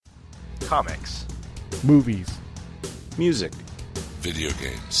Comics. Movies. Music. Video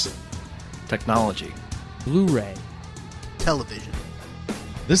games. Technology. Blu-ray. Television.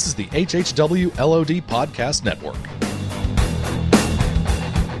 This is the HHW LOD Podcast Network.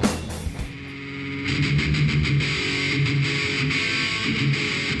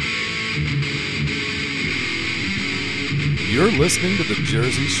 You're listening to the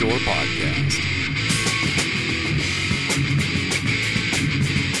Jersey Shore Podcast.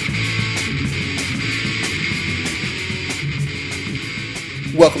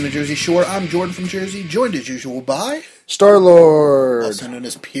 Welcome to Jersey Shore. I'm Jordan from Jersey, joined as usual by Star-Lord, also known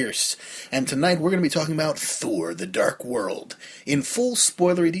as Pierce. And tonight we're going to be talking about Thor: The Dark World in full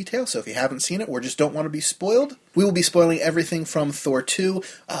spoilery detail. So if you haven't seen it or just don't want to be spoiled, we will be spoiling everything from Thor 2,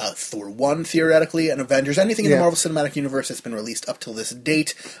 Thor 1 theoretically, and Avengers. Anything in the Marvel Cinematic Universe that's been released up till this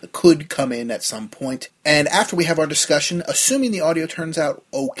date could come in at some point. And after we have our discussion, assuming the audio turns out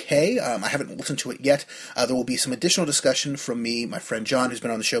okay, I haven't listened to it yet, there will be some additional discussion from me, my friend John, who's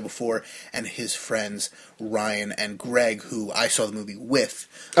been on the show before, and his friends Ryan and Greg, who I saw the movie with.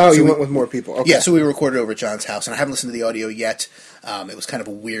 Oh, so you went with more people. Okay. Yeah, so we recorded over at John's house, and I haven't listened to the audio yet. It was kind of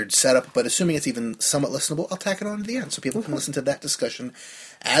a weird setup, but assuming it's even somewhat listenable, I'll tack it on to the end so people can listen to that discussion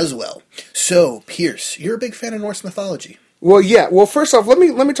as well. So, Pierce, you're a big fan of Norse mythology. Well, yeah. Well, first off, let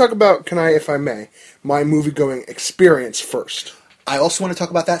me talk about, if I may, my movie-going experience first. I also want to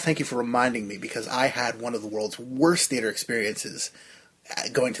talk about that. Thank you for reminding me, because I had one of the world's worst theater experiences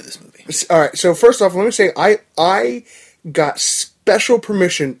going to this movie. All right, so first off, let me say, I got special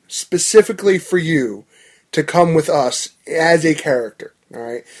permission specifically for you to come with us as a character. All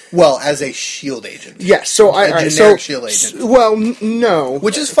right. Well, as a S.H.I.E.L.D. agent. Yes. So a generic S.H.I.E.L.D. agent. Well, no.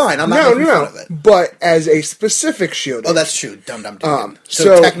 Which is fine. I'm not making fun of it. But as a specific S.H.I.E.L.D. Oh, that's true. Dum.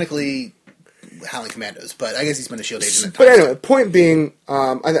 So technically, Howling Commandos, but I guess he's been a S.H.I.E.D. agent. But anyway, point being,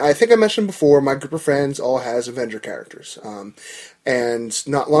 I think I mentioned before, my group of friends all has Avenger characters. And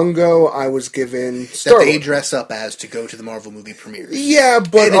not long ago, I was given Star-Lord. That they dress up as to go to the Marvel movie premieres. Yeah,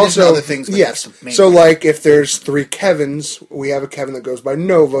 but and also other things. Yes. So, like, if there's 3 Kevins, we have a Kevin that goes by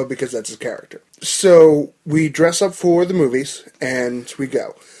Nova because that's his character. So we dress up for the movies and we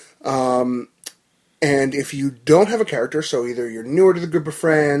go. And if you don't have a character, so either you're newer to the group of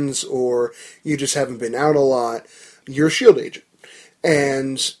friends or you just haven't been out a lot, you're a S.H.I.E.L.D. agent.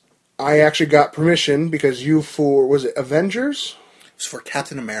 And I actually got permission because was it Avengers? It was for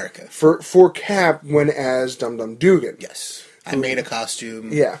Captain America. For Cap went as Dum Dugan. Yes. I made a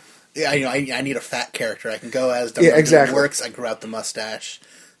costume. Yeah. I need a fat character. I can go as Dum Dugan. Yeah, exactly. Works. I grew out the mustache.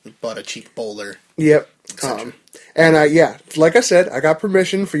 Bought a cheap bowler. Yep. And like I said, I got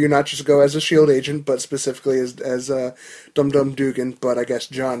permission for you not just to go as a S.H.I.E.L.D. agent, but specifically as Dum Dugan. But I guess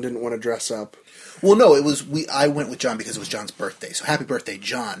John didn't want to dress up. Well, no, it was I went with John because it was John's birthday. So happy birthday,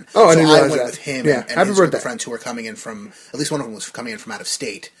 John. Oh, I didn't realize went that. with him and happy his birthday. Friends who were coming in from, at least one of them was coming in from out of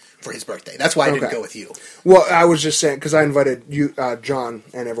state for his birthday. That's why I didn't go with you. Well, I was just saying because I invited you, John,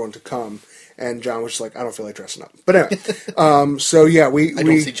 and everyone to come. And John was just like, I don't feel like dressing up. But anyway, so yeah, I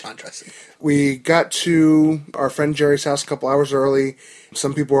don't see John dressing. We got to our friend Jerry's house a couple hours early.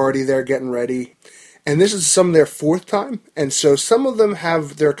 Some people were already there getting ready. And this is some of their 4th time. And so some of them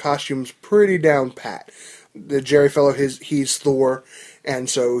have their costumes pretty down pat. The Jerry fellow, he's Thor. And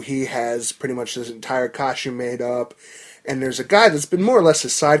so he has pretty much his entire costume made up. And there's a guy that's been more or less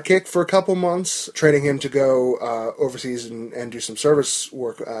his sidekick for a couple months, training him to go overseas and do some service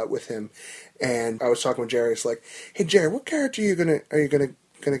work with him. And I was talking with Jerry. It's like, hey Jerry, what character are you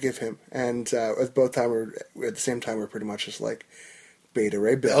gonna give him? And at the same time, we're pretty much just like Beta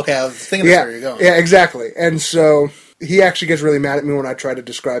Ray Bill. Okay, I was thinking that's where you're going. Yeah, exactly. And so he actually gets really mad at me when I try to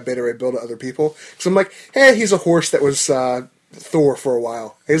describe Beta Ray Bill to other people. So I'm like, hey, he's a horse that was Thor for a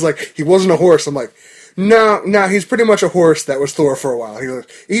while. He's like, he wasn't a horse. I'm like, no, he's pretty much a horse that was Thor for a while.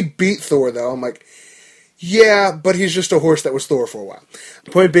 He beat Thor though. I'm like, yeah, but he's just a horse that was Thor for a while.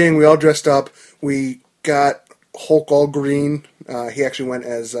 Point being, we all dressed up. We got Hulk all green. He actually went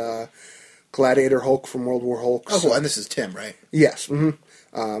as Gladiator Hulk from World War Hulk. Oh, cool. And this is Tim, right? Yes. Mm-hmm.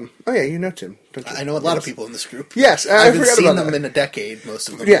 Oh, yeah, you know Tim. Don't you? I know a lot of people in this group. Yes, I haven't seen about them that. in a decade, most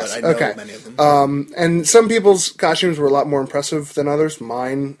of them, yes, but I know many of them. And some people's costumes were a lot more impressive than others.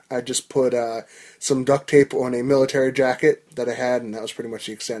 Mine, I just put some duct tape on a military jacket that I had, and that was pretty much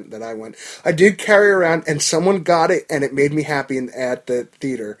the extent that I went. I did carry around, and someone got it, and it made me happy at the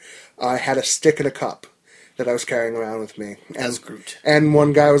theater. I had a stick and a cup that I was carrying around with me. As Groot. And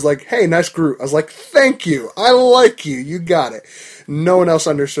one guy was like, hey, nice Groot. I was like, thank you. I like you. You got it. No one else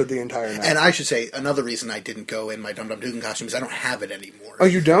understood the entire night. And I should say, another reason I didn't go in my Dum Dum Dugan costume is I don't have it anymore. Oh,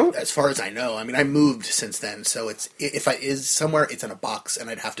 you don't? As far as I know. I mean, I moved since then, so it's if I is somewhere, it's in a box, and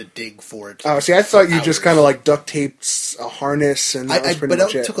I'd have to dig for it. Oh, see, I thought you hours. just kind of like duct taped a harness, and that was pretty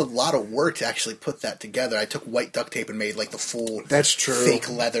much it it. took a lot of work to actually put that together. I took white duct tape and made like the full That's true. fake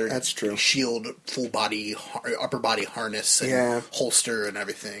leather That's true. shield, full body, upper body harness, and Yeah. holster and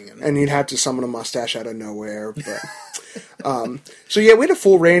everything. And you'd have to summon a mustache out of nowhere. But so yeah, we had a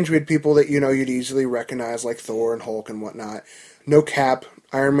full range. We had people that you'd easily recognize, like Thor and Hulk and whatnot. No Cap.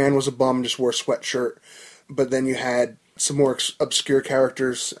 Iron Man was a bum, just wore a sweatshirt. But then you had some more obscure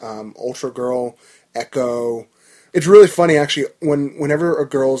characters, Ultra Girl, Echo. It's really funny, actually, whenever a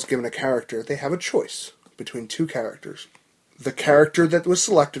girl's given a character, they have a choice between two characters. The character that was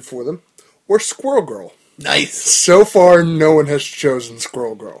selected for them, or Squirrel Girl. Nice. So far, no one has chosen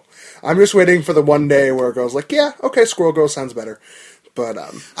Squirrel Girl. I'm just waiting for the one day where a girl's like, yeah, okay, Squirrel Girl sounds better. But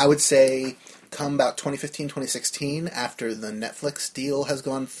I would say come about 2015, 2016, after the Netflix deal has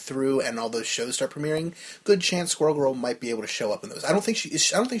gone through and all those shows start premiering, good chance Squirrel Girl might be able to show up in those. I don't think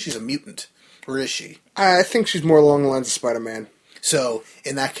she's a mutant, or is she? I think she's more along the lines of Spider-Man. So,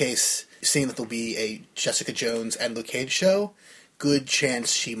 in that case, seeing that there'll be a Jessica Jones and Luke Cage show, good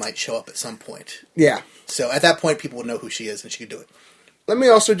chance she might show up at some point. Yeah. So, at that point, people will know who she is and she could do it. Let me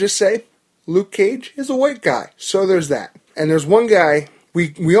also just say, Luke Cage is a white guy, so there's that. And there's one guy,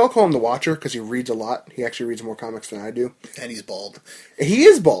 we all call him the Watcher because he reads a lot. He actually reads more comics than I do. And he's bald. He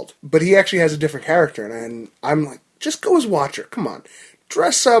is bald, but he actually has a different character. And I'm like, just go as Watcher. Come on.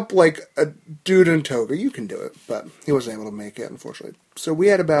 Dress up like a dude in toga. You can do it. But he wasn't able to make it, unfortunately. So we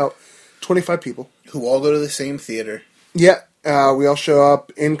had about 25 people. Who all go to the same theater. Yeah. We all show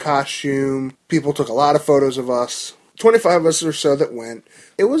up in costume. People took a lot of photos of us. 25 of us or so that went.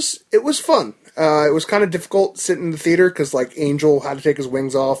 It was fun. It was kind of difficult sitting in the theater because, like, Angel had to take his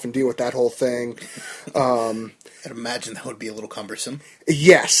wings off and deal with that whole thing. I'd imagine that would be a little cumbersome.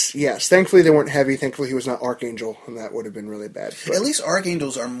 Yes. Thankfully, they weren't heavy. Thankfully, he was not Archangel, and that would have been really bad. But At least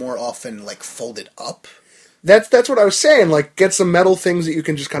Archangels are more often, like, folded up. that's what I was saying. Like, get some metal things that you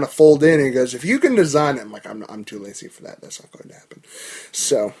can just kind of fold in. And he goes, if you can design it, I'm like, I'm too lazy for that. That's not going to happen.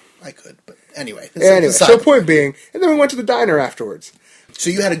 So I could, but anyway. so point being, and then we went to the diner afterwards. So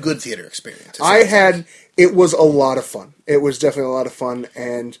you had a good theater experience. It was a lot of fun. It was definitely a lot of fun,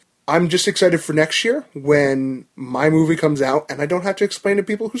 and I'm just excited for next year when my movie comes out and I don't have to explain to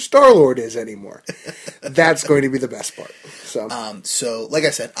people who Star-Lord is anymore. That's going to be the best part. So, like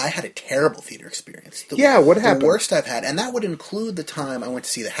I said, I had a terrible theater experience. What happened? The worst I've had, and that would include the time I went to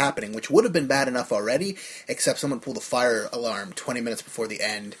see The Happening, which would have been bad enough already, except someone pulled a fire alarm 20 minutes before the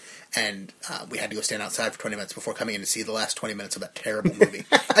end, and we had to go stand outside for 20 minutes before coming in to see the last 20 minutes of that terrible movie.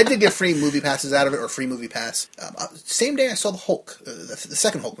 I did get free movie passes out of it, or free movie pass. Same day I saw the Hulk, the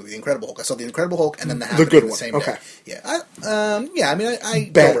second Hulk movie, The Incredible Hulk. I saw The Incredible Hulk and then The Happening good the one. same Okay. day. Yeah. I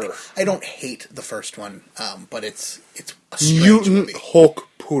Better. I don't hate the first one, but it's a strange Mutant movie. Hulk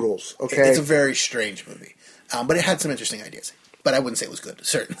poodles, okay? It's a very strange movie. But it had some interesting ideas. But I wouldn't say it was good,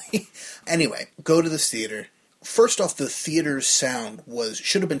 certainly. Anyway, go to this theater. First off, the theater's sound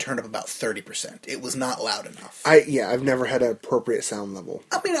should have been turned up about 30%. It was not loud enough. I've never had an appropriate sound level.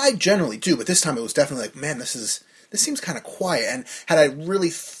 I mean, I generally do, but this time it was definitely like, man, this seems kind of quiet. And had I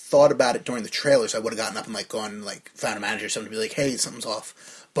really thought about it during the trailers, I would have gotten up and like gone and like found a manager or something to be like, hey, something's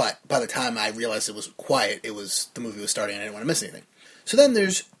off. But by the time I realized it was quiet, the movie was starting and I didn't want to miss anything. So then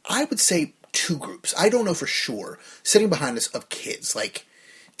there's, I would say, two groups. I don't know for sure, sitting behind us of kids, like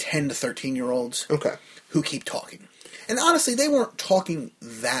 10 to 13-year-olds. Okay. Who keep talking. And honestly, they weren't talking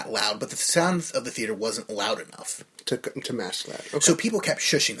that loud, but the sound of the theater wasn't loud enough. To mask that. Okay. So people kept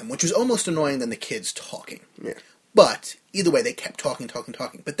shushing them, which was almost annoying than the kids talking. Yeah. But either way, they kept talking.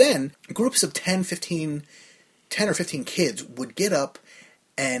 But then groups of 10 or 15 kids would get up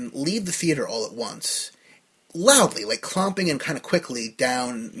and leave the theater all at once, loudly, like clomping and kind of quickly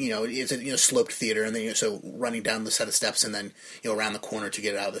down, it's a sloped theater, and then so running down the set of steps and then around the corner to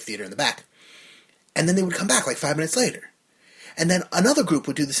get out of the theater in the back. And then they would come back like 5 minutes later. And then another group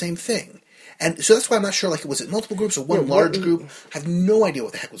would do the same thing. And so that's why I'm not sure, like, was it multiple groups or one large group? I have no idea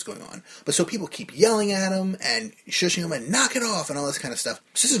what the heck was going on. But so people keep yelling at them and shushing them and knock it off and all this kind of stuff.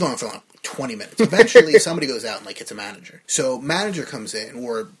 So this is going on for like 20 minutes. Eventually, somebody goes out and, like, gets a manager. So manager comes in,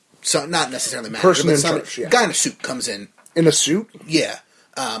 or not necessarily manager, Person but in somebody, charge, yeah. Guy in a suit comes in. In a suit? Yeah.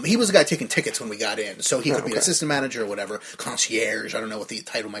 He was the guy taking tickets when we got in. So he could be an okay. assistant manager or whatever, concierge, I don't know what the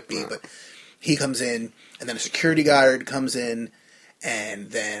title might be, but he comes in, and then a security guard comes in, and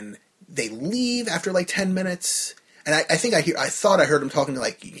then they leave after like 10 minutes. And I thought I heard him talking to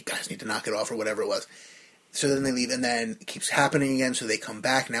like, you guys need to knock it off or whatever it was. So then they leave, and then it keeps happening again, so they come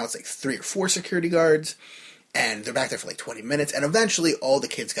back. Now it's like 3 or 4 security guards, and they're back there for like 20 minutes, and eventually all the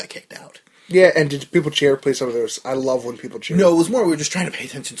kids got kicked out. Yeah, and did people cheer? Play some of those. I love when people cheer. No, it was more we were just trying to pay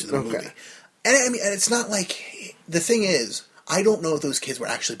attention to the Okay. movie. And I mean, and it's not like, the thing is, I don't know if those kids were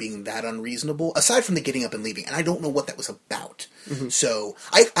actually being that unreasonable, aside from the getting up and leaving, and I don't know what that was about. So,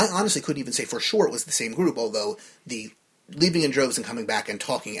 I honestly couldn't even say for sure it was the same group, although the leaving in droves and coming back and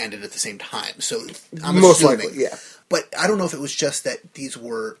talking ended at the same time. So, I'm Most assuming. likely, yeah. But I don't know if it was just that these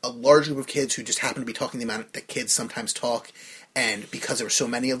were a large group of kids who just happened to be talking the amount that kids sometimes talk, and because there were so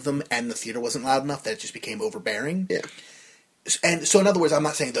many of them and the theater wasn't loud enough, that it just became overbearing. Yeah. And so, in other words, I'm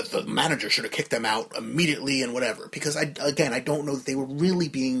not saying that the manager should have kicked them out immediately and whatever, because, I don't know that they were really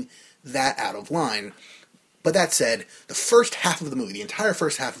being that out of line. But that said, the first half of the movie, the entire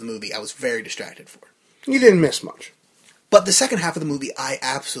first half of the movie, I was very distracted for. You didn't miss much. But the second half of the movie, I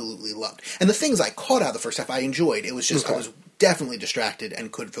absolutely loved. And the things I caught out of the first half, I enjoyed. It was just, Okay. I was definitely distracted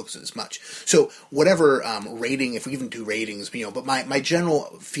and couldn't focus as much. So, whatever rating, if we even do ratings, but my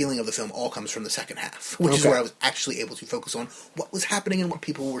general feeling of the film all comes from the second half, which is Okay. where I was actually able to focus on what was happening and what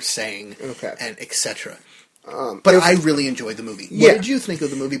people were saying, Okay. and etc. But I really enjoyed the movie. Yeah. What did you think of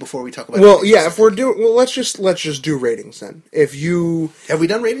the movie before we talk about Well, ratings? yeah. If we're doing, well, let's just do ratings then. If you Have we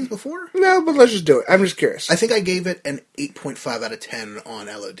done ratings before? no, but let's just do it. I'm just curious. I think I gave it an 8.5 out of 10 on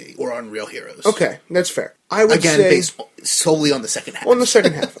LOD, or on Real Heroes. Okay, that's fair. I would Again, say based solely on the second half. on the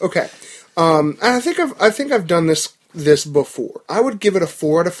second half. Okay, and I think I've done this before. I would give it a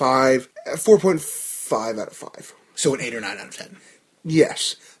 4 out of 5, 4.5 out of 5. So an 8 or 9 out of 10.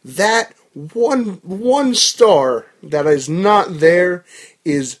 Yes, that one star that is not there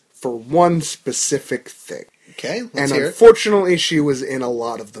is for one specific thing. Okay, let's And hear it. unfortunately, she was in a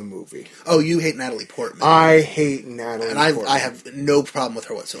lot of the movie. Oh, you hate Natalie Portman. I hate Natalie and I Portman. have no problem with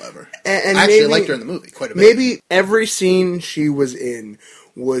her whatsoever. And I actually maybe- liked her in the movie quite a bit. Maybe every scene she was in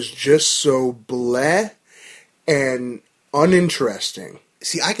was just so bleh and uninteresting.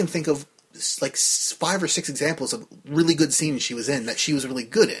 See, I can think of like 5 or 6 examples of really good scenes she was in that she was really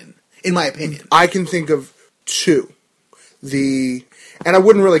good in my opinion. I can think of 2. And I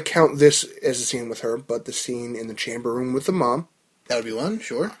wouldn't really count this as a scene with her, but the scene in the chamber room with the mom. That would be one,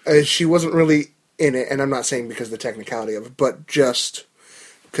 sure. She wasn't really in it, and I'm not saying because of the technicality of it, but just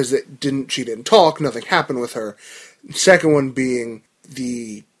because she didn't talk, nothing happened with her. Second one being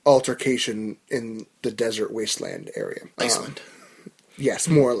the altercation in the desert wasteland area. Iceland. Yes,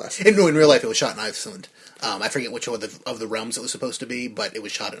 more or less. No, in real life it was shot in Iceland. I forget which one of the realms it was supposed to be, but it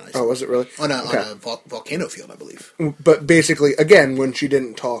was shot in Iceland. Oh, was it really? On Okay. a volcano field, I believe. But basically, again, when she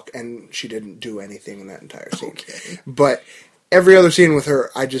didn't talk and she didn't do anything in that entire scene. Okay. But every other scene with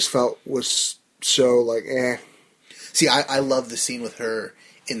her, I just felt was so like, eh. See, I love the scene with her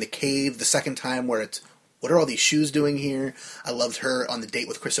in the cave the second time where it's, what are all these shoes doing here? I loved her on the date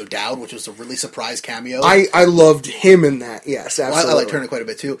with Chris O'Dowd, which was a really surprise cameo. I loved him in that, yes, absolutely. Well, I liked her in it quite a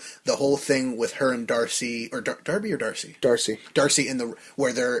bit too. The whole thing with her and Darcy, or Darby or Darcy? Darcy. Darcy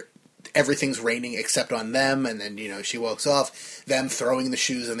where everything's raining except on them, and then, she walks off, them throwing the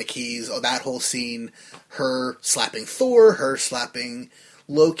shoes and the keys, that whole scene, her slapping Thor, her slapping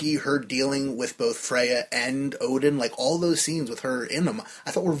Loki, her dealing with both Freya and Odin, like all those scenes with her in them,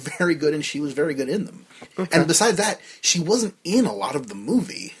 I thought were very good, and she was very good in them. Okay. And besides that, she wasn't in a lot of the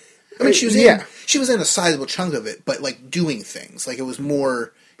movie. I mean, she was in a sizable chunk of it, but like doing things. Like it was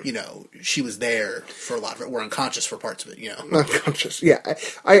more, she was there for a lot of it. We're unconscious for parts of it, Unconscious, yeah.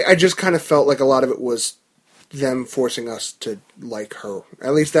 I just kind of felt like a lot of it was them forcing us to like her.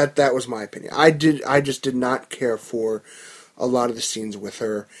 At least that was my opinion. I just did not care for a lot of the scenes with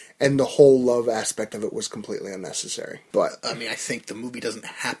her, and the whole love aspect of it was completely unnecessary. But I mean, I think the movie doesn't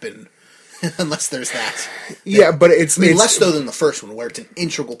happen unless there's that. Yeah, but it's less so than the first one, where it's an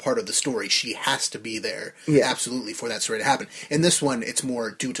integral part of the story. She has to be there, absolutely, for that story to happen. In this one, it's more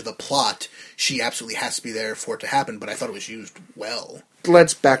due to the plot. She absolutely has to be there for it to happen, but I thought it was used well.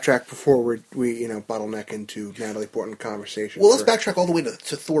 Let's backtrack before we bottleneck into Natalie Portman conversation. Well, let's backtrack all the way to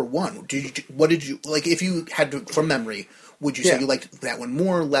Thor 1. What did you, like, if you had to, from memory, would you say you liked that one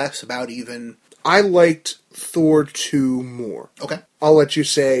more or less, about even? I liked Thor 2 more. Okay. I'll let you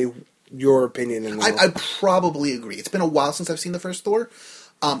say your opinion. And I probably agree. It's been a while since I've seen the first Thor.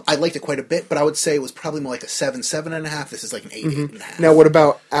 I liked it quite a bit, but I would say it was probably more like a 7, 7.5. This is like an 8, 8.5. Now, what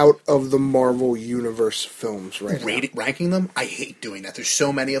about out of the Marvel Universe films right now? Ranking them? I hate doing that. There's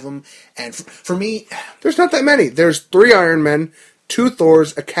so many of them, and for me, There's not that many. There's 3 Iron Men, 2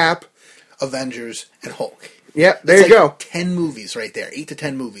 Thors, a Cap, Avengers, and Hulk. Yeah, there It's you like go. 10 movies right there. 8 to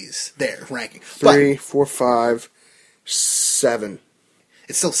 10 movies there, ranking. 3, 4, 5, 7. But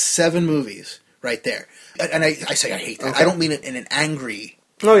it's still 7 movies right there. And I say I hate that. Okay. I don't mean it in an angry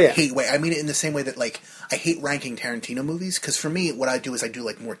Oh, yeah. hate way. I mean it in the same way that, like, I hate ranking Tarantino movies, because for me, what I do is I do,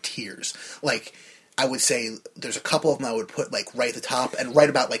 like, more tiers. Like, I would say there's a couple of them I would put, like, right at the top and right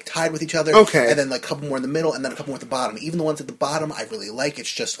about, like, tied with each other. Okay. And then, like, a couple more in the middle and then a couple more at the bottom. Even the ones at the bottom I really like.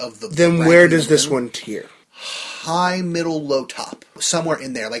 It's just of the... Then ranking where does of this them. one tier? High, middle, low, top. Somewhere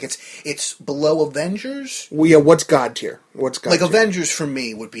in there. Like, it's below Avengers. Well, yeah, what's God tier? What's God Like, tier? Avengers for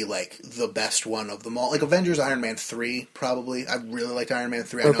me would be, like, the best one of them all. Like, Avengers Iron Man 3, probably. I really liked Iron Man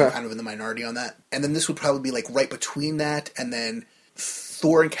 3. I know Okay. I'm kind of in the minority on that. And then this would probably be, like, right between that. And then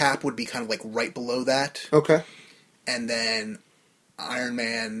Thor and Cap would be kind of, like, right below that. Okay. And then Iron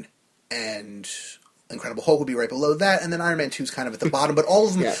Man and Incredible Hulk would be right below that. And then Iron Man 2 is kind of at the bottom. But all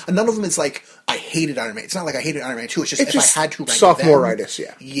of them, Yeah. none of them is, like, I hated Iron Man. It's not like I hated Iron Man 2. It's just It's if just I had to rank sophomore-itis, them,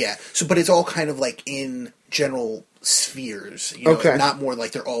 yeah. Yeah. So, but it's all kind of, like, in general spheres. You know, Okay. not more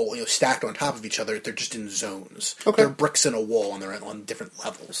like they're all, you know, stacked on top of each other. They're just in zones. Okay. They're bricks in a wall, and they're on different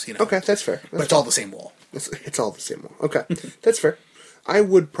levels, you know. Okay, that's fair. But it's all the same wall. It's all the same one. Okay, that's fair. I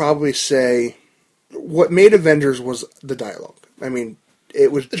would probably say what made Avengers was the dialogue. I mean,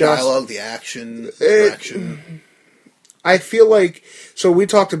 it was The just dialogue, the action, the direction. I feel like so we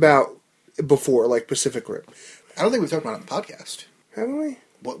talked about before, like Pacific Rim, I don't think we've talked about it on the podcast. haven't we?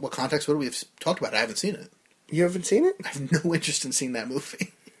 What context would we have talked about it? I haven't seen it. You haven't seen it? I have no interest in seeing that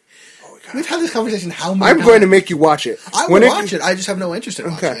movie. Oh, God. We've had this conversation how many I'm times? going to make you watch it. I When will watch it. I just have no interest in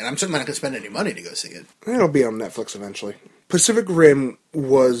watching Okay. it. I'm certainly not going to spend any money to go see it. It'll be on Netflix eventually. Pacific Rim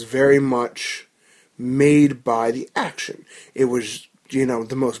was very much made by the action. It was, you know,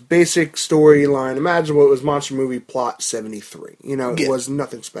 the most basic storyline imaginable. It was monster movie plot 73. You know, it Yeah. was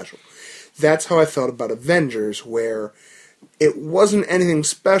nothing special. That's how I felt about Avengers, where it wasn't anything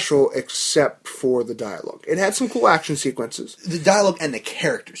special except for the dialogue. It had some cool action sequences. The dialogue and the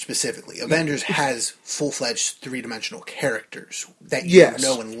characters specifically. Avengers has full-fledged three-dimensional characters that you Yes.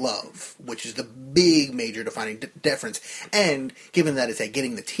 know and love, which is the big major defining difference. And given that it's a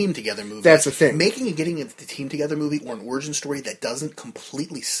getting the team together movie, That's the thing. Making a getting the team together movie or an origin story that doesn't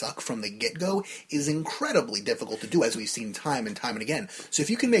completely suck from the get-go is incredibly difficult to do, as we've seen time and time and again. So if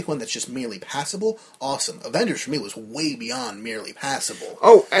you can make one that's just merely passable, awesome. Avengers for me was way beyond merely passable.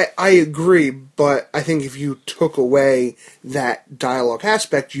 Oh, I agree, but I think if you took away that dialogue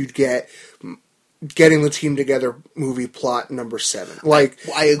aspect, you'd get getting the team together movie plot number 7. Like,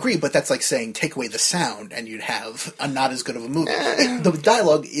 Well, I agree, but that's like saying take away the sound and you'd have a not as good of a movie. The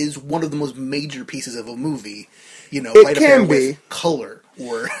dialogue is one of the most major pieces of a movie, you know, It right up there can be. with color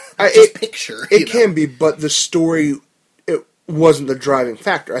or it- just picture. it you know. can be, but the story it wasn't the driving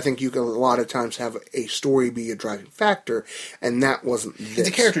factor. I think you can a lot of times have a story be a driving factor, and that wasn't this. It's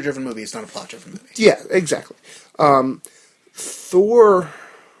a character-driven movie. It's not a plot-driven movie. Yeah, exactly. Thor,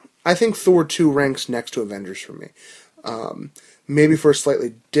 I think Thor 2 ranks next to Avengers for me. Maybe for a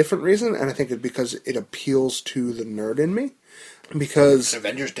slightly different reason, and I think it's because it appeals to the nerd in me. Because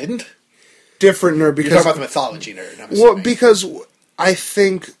Avengers didn't. different nerd, You're because talking about the mythology nerd. I'm well, assuming. because I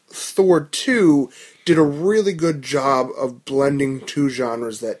think Thor 2 did a really good job of blending two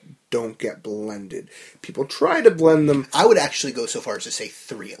genres that don't get blended. People try to blend them. I would actually go so far as to say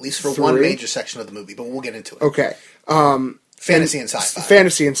 3, at least for one 3? major section of the movie. But we'll get into it. Okay. Fantasy and sci-fi.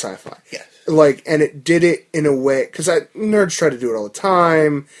 Fantasy and sci-fi. Yes. Like, and it did it in a way, because nerds try to do it all the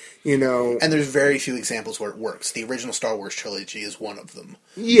time, you know. And there's very few examples where it works. The original Star Wars trilogy is one of them.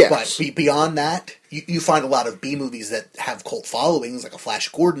 Yes. But beyond that, you find a lot of B movies that have cult followings, like a Flash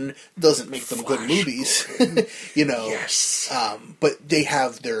Gordon, doesn't make them good movies. You know. Yes. But they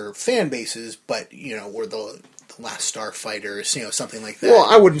have their fan bases, but, you know, or the Last Starfighters, you know, something like that. Well,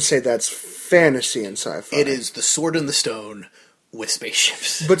 I wouldn't say that's fantasy and sci-fi. It is the Sword and the Stone with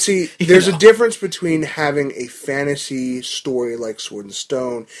spaceships. But see, You there's know. a difference between having a fantasy story like Sword and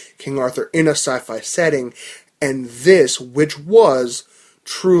Stone, King Arthur, in a sci-fi setting, and this, which was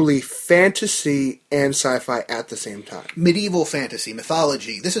truly fantasy and sci-fi at the same time. Medieval fantasy,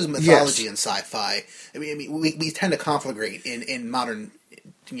 mythology. This is mythology and sci-fi. I mean we tend to conflagrate in modern,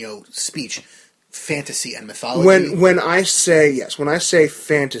 you know, speech, fantasy and mythology. When I say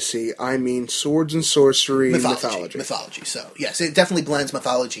fantasy, I mean swords and sorcery, mythology. Mythology. So, yes, it definitely blends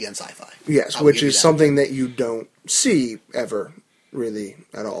mythology and sci-fi. Yes, I will which give you is that. something that you don't see ever really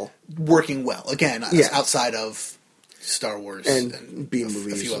at all. Working well. Again, Yeah. outside of Star Wars And B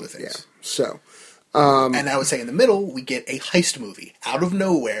movies. a few other Yeah. things. So, And I would say in the middle, we get a heist movie out of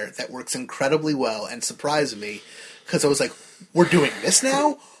nowhere that works incredibly well and surprised me because I was like, we're doing this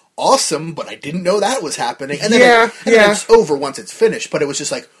now? Awesome, but I didn't know that was happening. And then, then it's over once it's finished, but it was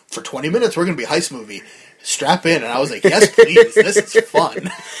just like, for 20 minutes, we're going to be a heist movie. Strap in. And I was like, yes, please. This is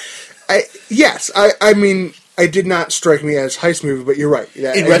fun. I mean, it did not strike me as heist movie, but you're right.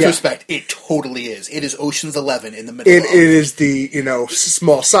 Yeah, In retrospect, it totally is. It is Ocean's 11 in the middle It of... is the,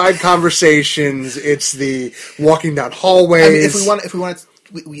 small side conversations. It's the walking down hallways. I mean, if we want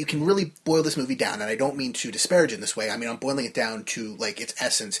you can really boil this movie down, and I don't mean to disparage in this way. I mean, I'm boiling it down to, like, its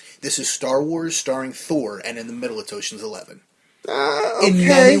essence. This is Star Wars starring Thor, and in the middle it's Ocean's 11. Okay. In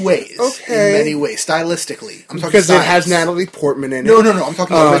many ways. Okay. In many ways. Stylistically. I'm talking because styles. it has Natalie Portman in it. No. I'm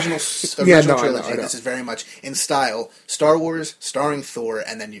talking original trilogy. I know. This is very much in style. Star Wars starring Thor,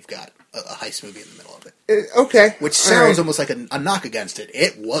 and then you've got a heist movie in the middle of it. Okay. Which sounds almost like a knock against it.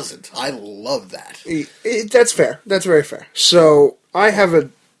 It wasn't. I love that. That's fair. That's very fair. So, I have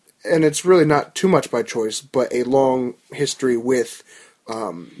and it's really not too much by choice, but a long history with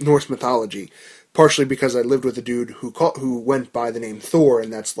Norse mythology. Partially because I lived with a dude who went by the name Thor,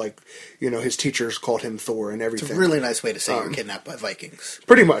 and that's like, his teachers called him Thor and everything. It's a really nice way to say you were kidnapped by Vikings.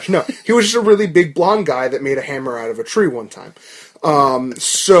 Pretty much, no. He was just a really big blonde guy that made a hammer out of a tree one time. And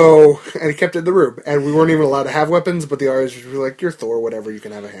he kept it in the room. And we weren't even allowed to have weapons, but the artists were like, you're Thor, whatever, you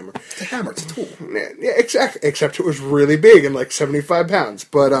can have a hammer. It's a hammer, it's a tool. Yeah, exactly. Except it was really big and like 75 pounds.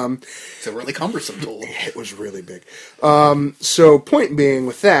 But, it's a really cumbersome tool. It was really big. So point being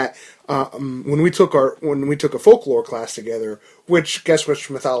with that, when we took a folklore class together, guess which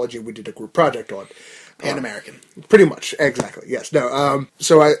mythology we did a group project on? Pan-American. Pretty much, exactly. Yes. No.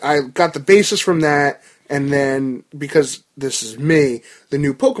 So I got the basis from that, and then because this is me, the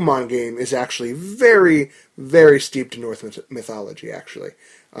new Pokemon game is actually very, very steeped in Norse mythology. Actually,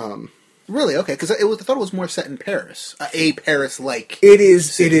 really? Okay, because I thought it was more set in Paris, a Paris-like. it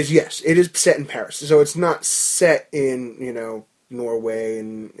is. city. It is. Yes, it is set in Paris. So it's not set in Norway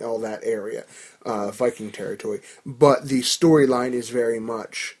and all that area, Viking territory. But the storyline is very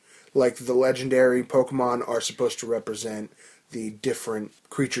much like the legendary Pokemon are supposed to represent the different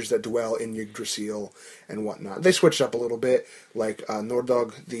creatures that dwell in Yggdrasil and whatnot. They switched up a little bit, like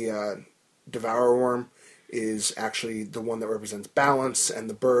Nordog, the Devourer Worm, is actually the one that represents balance, and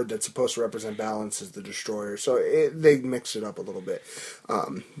the bird that's supposed to represent balance is the Destroyer. So they mix it up a little bit.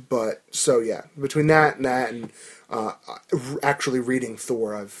 Between that and actually reading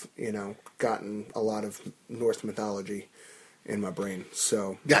Thor, I've gotten a lot of Norse mythology in my brain.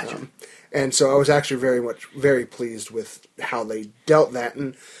 So gotcha. And so I was actually very pleased with how they dealt that,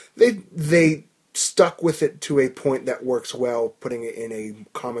 and they stuck with it to a point that works well, putting it in a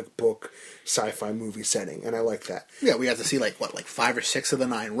comic book sci-fi movie setting, and I like that. Yeah, we got to see like 5 or 6 of the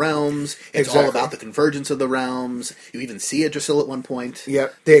 9 realms. It's Exactly. all about the convergence of the realms. You even see Yggdrasil at one point.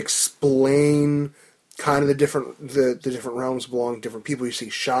 Yep, they explain kind of the different realms belong to different people. You see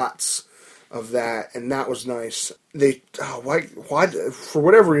shots of that, and that was nice. Why for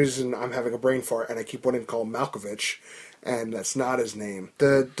whatever reason I'm having a brain fart, and I keep wanting to call him Malkovich, and that's not his name.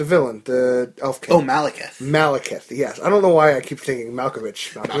 The villain, the elf king. Oh, Malekith. Malekith, yes. I don't know why I keep thinking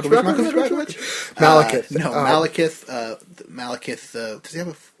Malkovich. Malekith. Malekith. Malekith. Does he have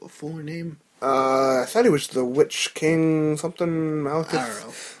a fuller name? I thought he was the Witch King something. Malekith.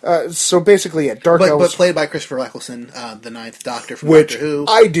 I don't know. So basically, yeah, Dark But Elves. played by Christopher Eccleston, the Ninth Doctor from Which Doctor Who.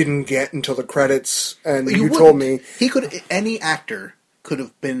 I didn't get until the credits, and you wouldn't. told me. Any actor could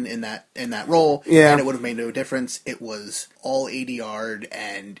have been in that role, Yeah. and it would have made no difference. It was all ADR'd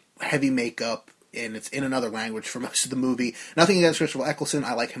and heavy makeup, and it's in another language for most of the movie. Nothing against Christopher Eccleston,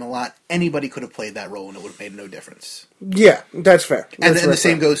 I like him a lot. Anybody could have played that role, and it would have made no difference. Yeah, that's fair. And That's the very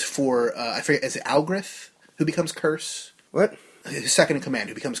same fair. goes for, I forget, is it Algrith who becomes Curse? What? His second in command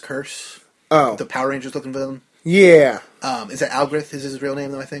who becomes Curse? Oh, The Power Rangers looking villain? yeah, Is that Algrith? Is his real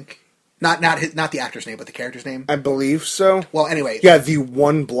name, though, I think? Not the actor's name, but the character's name? I believe so. Well, anyway. Yeah, the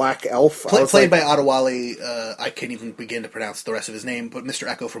one black elf. Played by Adewale, I can't even begin to pronounce the rest of his name, but Mr.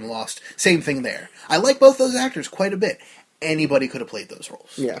 Echo from Lost, same thing there. I like both those actors quite a bit. Anybody could have played those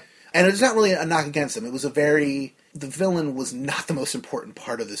roles. Yeah. And it's not really a knock against them. It was the villain was not the most important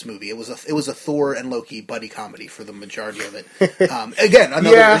part of this movie. It was a Thor and Loki buddy comedy for the majority of it. Again,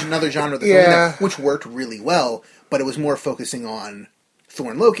 another genre of the film, which worked really well, but it was more focusing on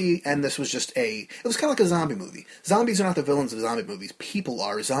Thor and Loki, and this was just it was kind of like a zombie movie. Zombies are not the villains of zombie movies. People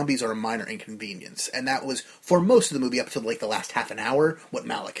are. Zombies are a minor inconvenience. And that was, for most of the movie, up to the last half an hour, what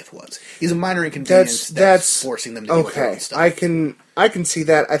Malekith was. He's a minor inconvenience that's forcing them to do their own stuff. I can see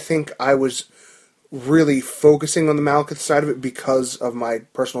that. I think I was really focusing on the Malekith side of it because of my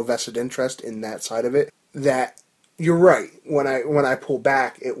personal vested interest in that side of it. That you're right. When I pull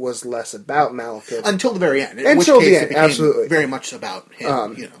back, it was less about Malekith until the very end. Until the end, it became absolutely, very much about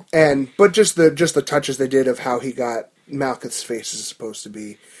him. But just the touches they did of how he got Malekith's face is supposed to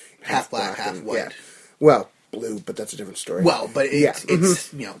be half black, half white. Yeah. Well, blue, but that's a different story. Well, but it's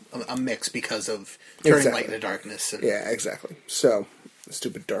Mm-hmm. you know, a mix because of turning Exactly. light into darkness. And, Yeah, exactly. So,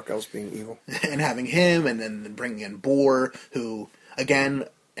 stupid dark elves being evil. and having him, and then bringing in Boar, who, again,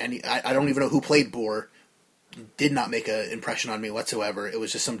 and I don't even know who played Boar, did not make an impression on me whatsoever. It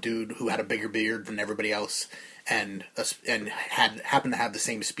was just some dude who had a bigger beard than everybody else, and happened to have the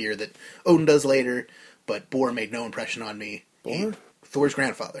same spear that Odin does later, but Boar made no impression on me. Boar? Thor's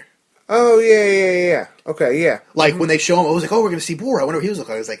grandfather. Oh, yeah. Okay, yeah. Like, when they show him, I was like, oh, we're going to see Boar. I wonder what he was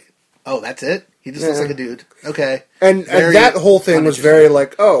looking like. I was like, oh, that's it? He just looks Yeah. like a dude. Okay. And Very that whole thing was uninteresting. very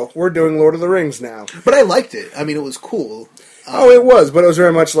like, oh, we're doing Lord of the Rings now. But I liked it. I mean, it was cool. Oh, it was, but it was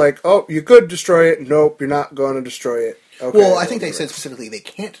very much like, oh, you could destroy it. Nope, you're not going to destroy it. Okay, Well, I think Lord they of the said Rings. specifically they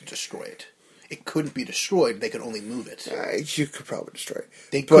can't destroy it. It couldn't be destroyed. They could only move it. You could probably destroy it.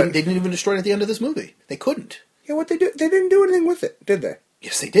 They But- couldn't. They didn't even destroy it at the end of this movie. They couldn't. Yeah, what they do? They didn't do anything with it, did they?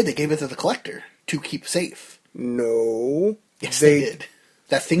 Yes, they did. They gave it to the collector to keep safe. No. Yes, they did.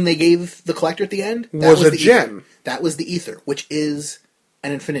 That thing they gave the collector at the end Was a the gem. Ether. That was the ether, which is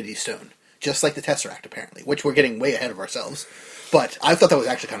an Infinity Stone, just like the Tesseract, apparently. Which we're getting way ahead of ourselves. But I thought that was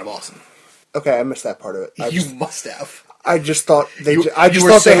actually kind of awesome. Okay, I missed that part of it. You must have. I just thought they. You- I you just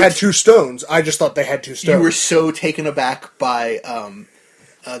were thought they so- had two stones. I just thought they had two stones. You were so taken aback by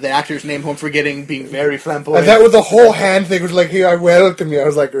the actor's name, who I'm forgetting, being very flamboyant. And that was the whole hand thing was like, "Here, I welcome you." I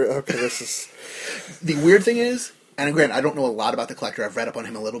was like, "Okay, this is." The weird thing is, and granted, I don't know a lot about the collector. I've read up on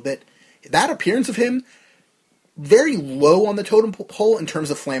him a little bit. That appearance of him, very low on the totem pole in terms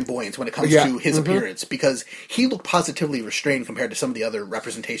of flamboyance when it comes Yeah. to his Mm-hmm. appearance, because he looked positively restrained compared to some of the other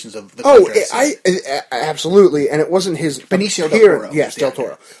representations of the Oh, collector. I've seen. absolutely, and it wasn't his Benicio del appearance- Toro Yes, was the Del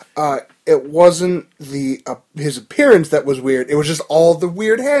Toro. It wasn't the his appearance that was weird. It was just all the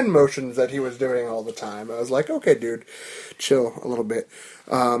weird hand motions that he was doing all the time. I was like, okay, dude, chill a little bit.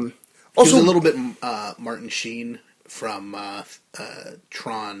 He was Also, a little bit Martin Sheen from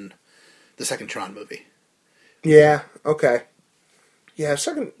Tron, the second Tron movie. yeah, okay, yeah,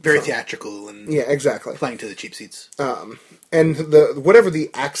 second, Very theatrical and yeah, exactly. playing to the cheap seats. And the whatever the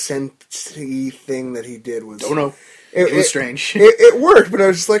accent-y thing that he did was Don't know. It was strange. It worked, but I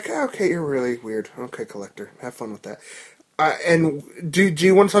was just like, okay, you're really weird. Okay, collector, have fun with that. And do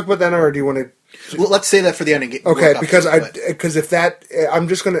you want to talk about that, or do you want to? Well, let's say that for the end. And get Okay, work up because to it, but because if that, I'm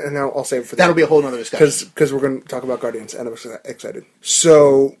just gonna, and I'll save it for that. that'll be a whole other discussion. because we're gonna talk about Guardians, and I'm excited.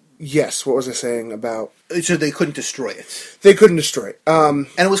 So yes, what was I saying about? So they couldn't destroy it, They couldn't destroy it. and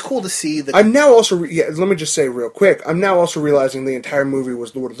it was cool to see that. I'm now also let me just say real quick. I'm now also realizing the entire movie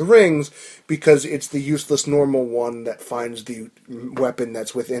was Lord of the Rings because it's the useless normal one that finds the weapon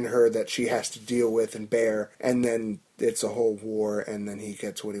that's within her that she has to deal with and bear, and then it's a whole war, and then he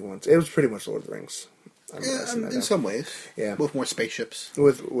gets what he wants. It was pretty much Lord of the Rings. I'm realizing that in now. some ways, Yeah. with more spaceships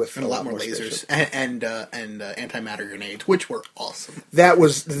with and a lot more spaceships. lasers and antimatter grenades, which were awesome. That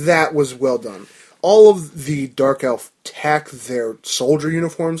was well done. All of the Dark Elf tech, their soldier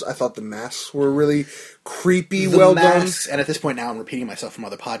uniforms, I thought the masks were really creepy, The well masks, done. and at this point now I'm repeating myself from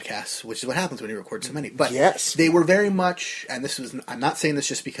other podcasts, which is what happens when you record so many. But Yes. they were very much, and I'm not saying this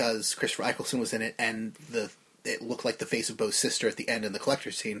just because Christopher Eccleston was in it, and it looked like the face of Bo's sister at the end in the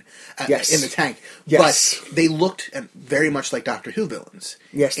collector scene Yes. in the tank. Yes. But they looked very much like Doctor Who villains.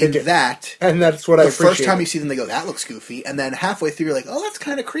 Yes, they in did. that. And that's what I The appreciate. first time you see them, they go, "That looks goofy," and then halfway through, you're like, "Oh, that's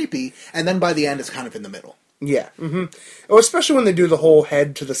kind of creepy," and then by the end, it's kind of in the middle. Yeah. Oh, especially when they do the whole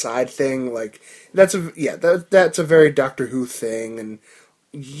head to the side thing, like that's a very Doctor Who thing, and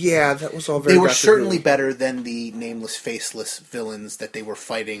yeah, that was all very. They were Doctor certainly Who. better than the nameless, faceless villains that they were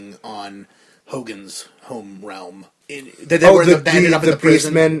fighting on Hogan's home realm. That Oh, were the ended up in the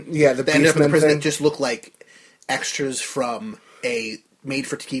prison. Beastmen, yeah, the They ended up in the Beastmen prison thing. that just looked like extras from a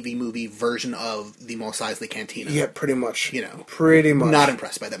made-for-TV movie version of the Mos Eisley Cantina. Yeah, pretty much. You know, pretty much. Not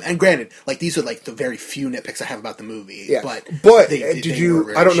impressed by them. And granted, like these are like the very few nitpicks I have about the movie. Yeah, but did they you? were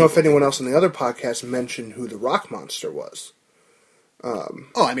very I don't know if cheap. anyone else on the other podcast mentioned who the Rock Monster was. Oh,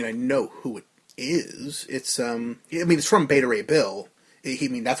 I mean, I know who it is. It's it's from Beta Ray Bill.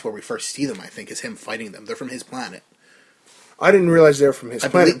 That's where we first see them. I think is him fighting them. They're from his planet. I didn't realize they were from his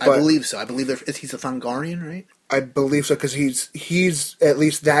planet, I but believe so. I believe he's a Thongarian, right? I believe so because he's at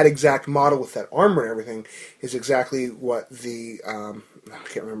least that exact model with that armor and everything is exactly what the I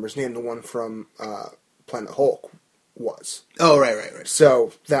can't remember his name, the one from Planet Hulk was. Oh, right.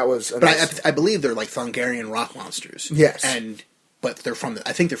 So that was. But I believe they're like Thongarian rock monsters. Yes. But they're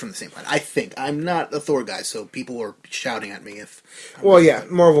I think they're from the same planet. I think. I'm not a Thor guy, so people are shouting at me if. well, yeah,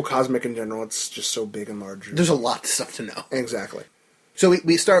 Marvel Cosmic in general, it's just so big and large. There's a lot of stuff to know. Exactly. So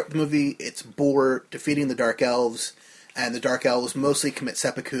we start the movie, it's Bor defeating the Dark Elves, and the Dark Elves mostly commit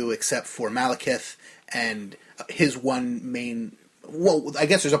seppuku except for Malekith and his one main... Well, I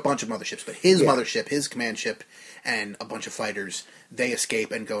guess there's a bunch of motherships, but his mothership, his command ship, and a bunch of fighters, they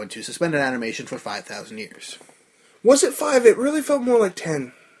escape and go into suspended animation for 5,000 years. Was it 5? It really felt more like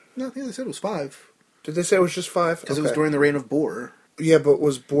 10. No, I think they said it was 5. Did they say it was just 5? Because it was during the reign of Bor. Yeah, but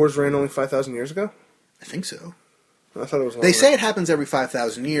was Bor's reign only 5,000 years ago? I think so. I thought it was longer. They say it happens every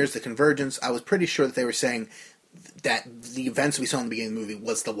 5,000 years, the convergence. I was pretty sure that they were saying that the events we saw in the beginning of the movie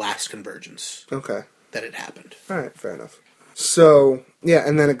was the last convergence. Okay. That it happened. Alright, fair enough. So, yeah,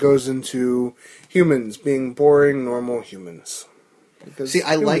 and then it goes into humans being boring, normal humans. Because See,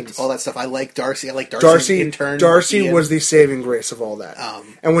 I humans. liked all that stuff. I like Darcy. I like Darcy's intern. Darcy Ian. was the saving grace of all that.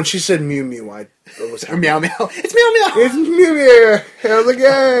 And when she said Mew Mew, I was happy. Meow meow. It's meow meow. It's Mew Mew. How's it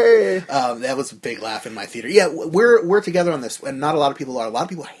going? That was a big laugh in my theater. Yeah, we're together on this, and not a lot of people are. A lot of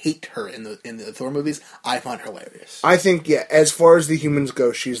people hate her in the Thor movies. I find her hilarious. I think, yeah, as far as the humans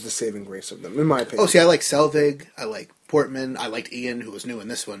go, she's the saving grace of them, in my opinion. Oh, see, I like Selvig. I like Portman. I liked Ian, who was new in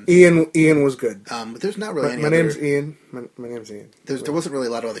this one. Ian was good. But there's not really any my other... name's Ian. My name's Ian. There wasn't really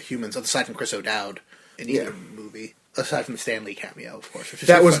a lot of other humans, aside from Chris O'Dowd, in either movie. Aside from the Stan Lee cameo, of course. Which is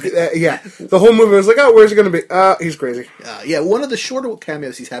That was, funny. yeah. The whole movie was like, oh, where's it going to be? He's crazy. Yeah, one of the shorter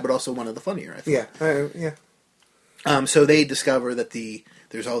cameos he's had, but also one of the funnier, I think. Yeah. So they discover that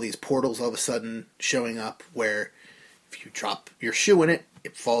there's all these portals all of a sudden showing up where if you drop your shoe in it,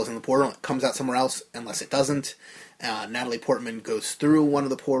 it falls in the portal and it comes out somewhere else unless it doesn't. Natalie Portman goes through one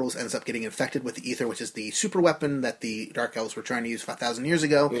of the portals, ends up getting infected with the ether, which is the super weapon that the Dark Elves were trying to use 5,000 years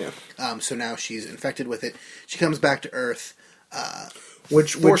ago. Yeah. So now she's infected with it. She comes back to Earth.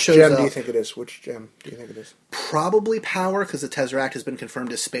 Which shows gem do up. you think it is? Which gem do you think it is? Probably power, because the Tesseract has been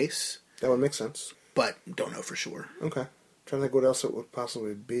confirmed as space, That would make sense. but don't know for sure. Okay. Trying to think what else it would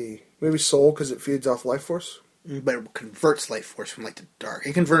possibly be. Maybe soul, because it feeds off life force? But it converts light force from light to dark.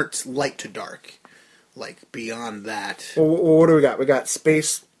 It converts light to dark. Like, beyond that, Well, what do we got? We got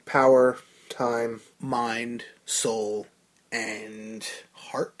space, power, time. mind, soul, and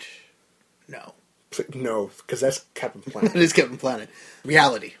heart? No. No, because that's Captain It Planet. is Captain Planet.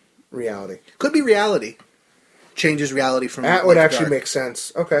 Reality. Reality. Could be reality. Changes reality from That would light to actually dark. make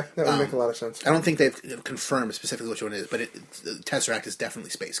sense. Okay, that would make a lot of sense. I don't think they've confirmed specifically which one it is, but the Tesseract is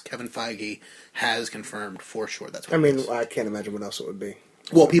definitely space. Kevin Feige has confirmed for sure that's what I it mean, is. I can't imagine what else it would be.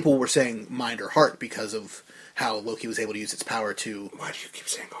 Well, people were saying mind or heart because of how Loki was able to use its power to... Why do you keep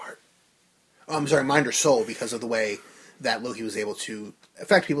saying heart? Oh, I'm sorry, mind or soul, because of the way that Loki was able to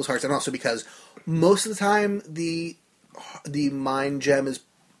affect people's hearts, and also because most of the time the mind gem is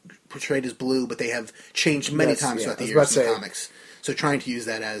portrayed as blue, but they have changed many Yes, times yeah, throughout the I was years about in to the say- comics. So trying to use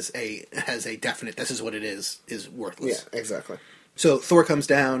that as a definite, this is what it is worthless. Yeah, exactly. So Thor comes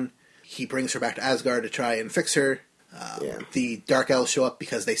down, he brings her back to Asgard to try and fix her. Yeah. The Dark Elves show up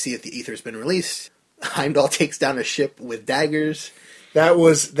because they see that the ether's been released. Heimdall takes down a ship with daggers. That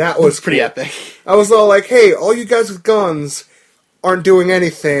was Pretty cool. epic. I was all like, hey, all you guys with guns aren't doing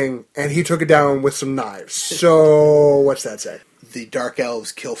anything, and he took it down with some knives. So, what's that say? The Dark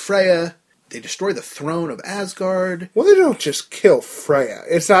Elves kill Freya. They destroy the throne of Asgard. Well, they don't just kill Freya.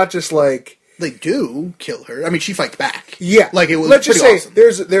 It's not just like... They do kill her. I mean, she fights back. Yeah. Like, it was Let's pretty just say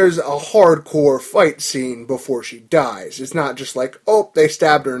awesome. there's a hardcore fight scene before she dies. It's not just like, oh, they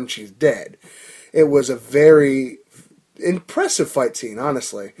stabbed her and she's dead. It was a very impressive fight scene,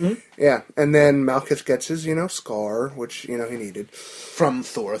 honestly. Mm-hmm. Yeah. And then Malekith gets his, scar, which, he needed. From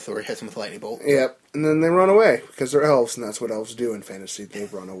Thor. Thor hits him with a lightning bolt. Yep. And then they run away because they're elves, and that's what elves do in fantasy. They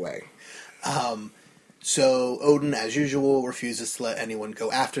run away. So Odin, as usual, refuses to let anyone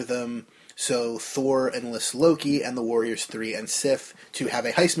go after them. So Thor enlists Loki and the Warriors 3 and Sif to have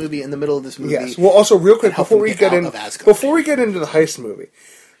a heist movie in the middle of this movie. Yes. Well, also, real quick, and help before them we get get out in, of Asgard. before we get into the heist movie,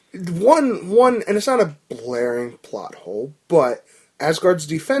 one, and it's not a blaring plot hole, but Asgard's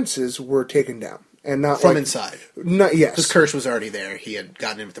defenses were taken down, and not From like- inside. Not yes, Because Kirsch was already there. He had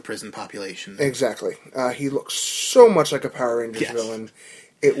gotten in with the prison population. exactly. He looks so much like a Power Rangers Yes. villain.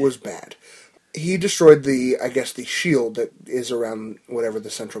 It was bad. He destroyed the shield that is around whatever the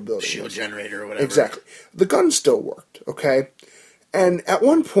central building Shield is. generator or whatever. Exactly. The gun still worked, okay? And at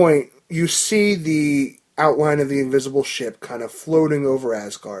one point, you see the outline of the invisible ship kind of floating over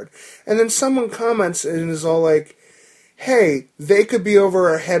Asgard. And then someone comments and is all like, hey, they could be over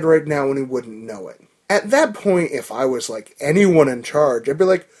our head right now and we wouldn't know it. At that point, if I was like anyone in charge, I'd be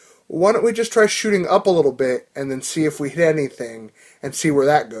like, why don't we just try shooting up a little bit and then see if we hit anything and see where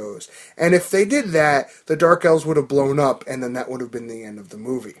that goes. And if they did that, the Dark Elves would have blown up and then that would have been the end of the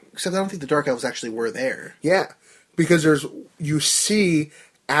movie. Except I don't think the Dark Elves actually were there. Yeah, because you see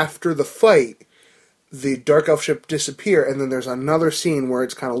after the fight, the Dark Elf ship disappear, and then there's another scene where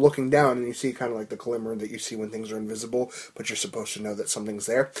it's kind of looking down, and you see kind of like the glimmer that you see when things are invisible, but you're supposed to know that something's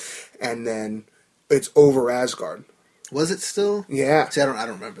there. And then it's over Asgard. Was it still? Yeah. See, I don't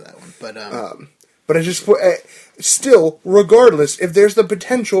remember that one, but But I just still, regardless, if there's the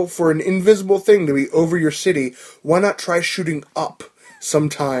potential for an invisible thing to be over your city, why not try shooting up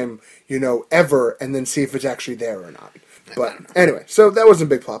sometime, ever, and then see if it's actually there or not? But anyway, so that was a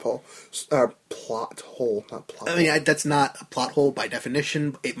big plot hole. Plot hole, not plot hole. I mean, that's not a plot hole by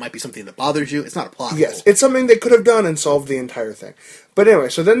definition. It might be something that bothers you. It's not a plot Yes, hole. it's something they could have done and solved the entire thing. But anyway,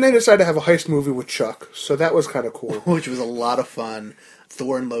 so then they decided to have a heist movie with Chuck, so that was kind of cool. Which was a lot of fun.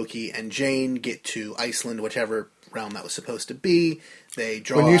 Thor and Loki and Jane get to Iceland, whichever realm that was supposed to be. They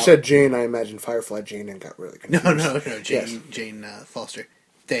draw When you out... said Jane, I imagined Firefly Jane and got really confused. No, Jane, Yes. Jane Foster.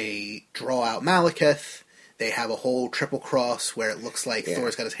 They draw out Malekith. They have a whole triple cross where it looks like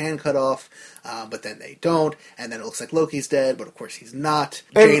Thor's got his hand cut off, but then they don't, and then it looks like Loki's dead, but of course he's not.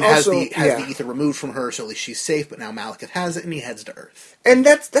 And Jane also, has the ether removed from her, so at least she's safe, but now Malekith has it, and he heads to Earth. And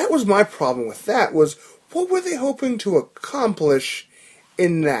that was my problem with that, was what were they hoping to accomplish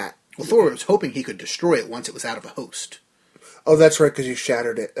in that? Well, Thor was hoping he could destroy it once it was out of a host, Oh, that's right, because you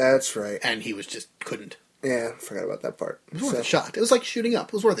shattered it. That's right. and he was just couldn't. Yeah, I forgot about that part. It was worth a shot. It was like shooting up.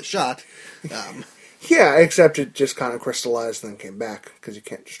 It was worth a shot. Yeah, except it just kind of crystallized and then came back, because you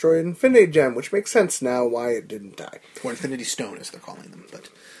can't destroy an Infinity Gem, which makes sense now why it didn't die. Or Infinity Stone, as they're calling them. But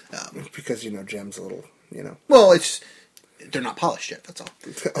Because, Gem's a little, well, they're not polished yet. That's all.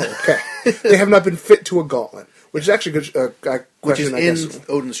 Oh, okay. They have not been fit to a gauntlet, which is actually a good Which is question, I in guess.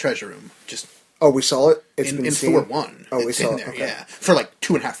 Odin's treasure room. Just Oh, we saw it? It's in, been in seen? Thor 1. Oh, we It's saw in it. there, Okay. yeah. For like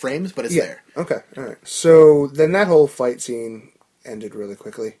 2.5 frames, but it's Yeah. there. Okay. All right. So then that whole fight scene ended really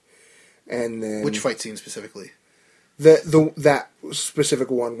quickly, and then Which fight scene specifically? that specific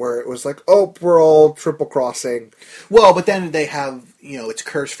one where it was like, oh, we're all triple crossing. Well, but then they have, it's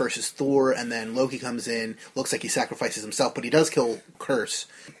Curse versus Thor, and then Loki comes in, looks like he sacrifices himself, but he does kill Curse.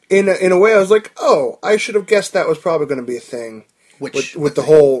 In a way, I was like, oh, I should have guessed that was probably going to be a thing. Which with the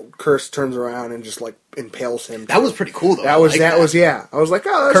whole Curse turns around and just like impales him. That was pretty cool, though. That was yeah. I was like,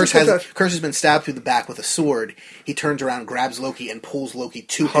 oh, that's Curse has been stabbed through the back with a sword. He turns around, grabs Loki, and pulls Loki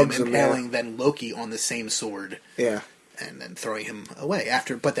to Hugs him, him, impaling then Loki on the same sword. Yeah. And then throwing him away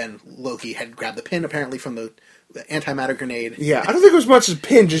after. But then Loki had grabbed the pin apparently from the antimatter grenade. Yeah, I don't think it was much as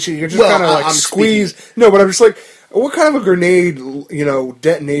pin. You're just Well, kind of like I'm squeeze. No, but I'm just like, what kind of a grenade,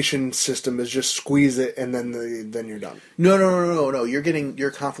 detonation system is just squeeze it and then you're done. No. You're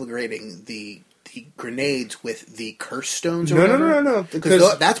conflagrating the grenades with the curse stones. Or No, whatever. no.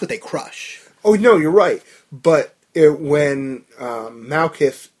 Because that's what they crush. Oh no, you're right. But when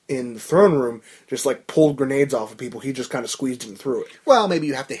Malekith in the throne room just like pulled grenades off of people, he just kind of squeezed them through it. Well, maybe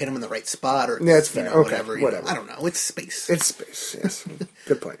you have to hit them in the right spot, or Yeah, it's fair. Okay, whatever. whatever. I don't know. It's space. It's space. Yes,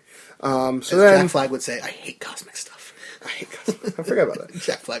 good point. As Then Jack Flag would say, "I hate cosmic stuff." I hate cosmic. I forgot about that.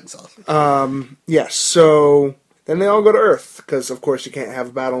 Jack Flag's awesome. Yes, so then they all go to Earth, because of course you can't have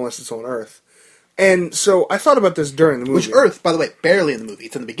a battle unless it's on Earth. And so I thought about this during the movie. Which Earth, by the way, barely in the movie.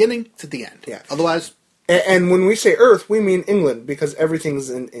 It's in the beginning. It's at the end. Yeah. Otherwise, And when we say Earth, we mean England, because everything's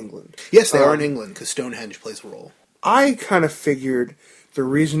in England. yes, they are in England because Stonehenge plays a role. I kind of figured the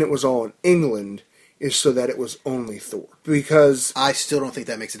reason it was all in England is so that it was only Thor. Because I still don't think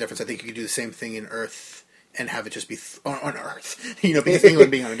that makes a difference. I think you could do the same thing in Earth and have it just be on Earth. Because England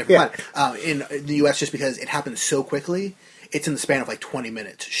being on a different planet. In the U.S., just because it happens so quickly, it's in the span of like 20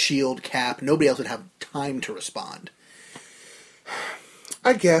 minutes. SHIELD, Cap, nobody else would have time to respond.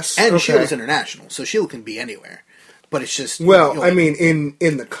 I guess. And okay. SHIELD is international, so SHIELD can be anywhere. But it's just... Well, I mean,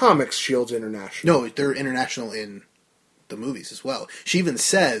 in the comics, S.H.I.E.L.D.'s international. No, they're international in the movies as well. She even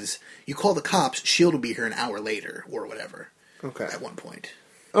says, you call the cops, S.H.I.E.L.D. will be here an hour later, or whatever. Okay. At one point.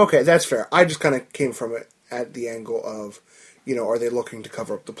 Okay, that's fair. I just kind of came from it at the angle of, are they looking to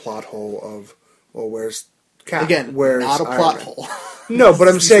cover up the plot hole of, well, where's Cap? Again, where's not a Iron plot Man? hole. No, but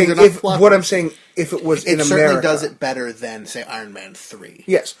I'm These saying things are not plot holes. If it was It in certainly America, does it better than, say, Iron Man 3.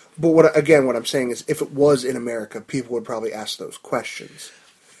 Yes, but what I'm saying is, if it was in America, people would probably ask those questions.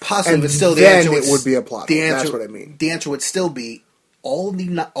 Possibly, And but still, the then answer it would be a plot hole. That's what I mean. The answer would still be all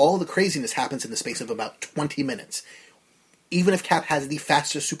the craziness happens in the space of about 20 minutes. Even if Cap has the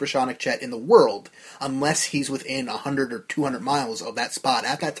fastest supersonic jet in the world, unless he's within 100 or 200 miles of that spot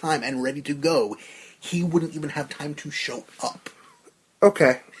at that time and ready to go, he wouldn't even have time to show up.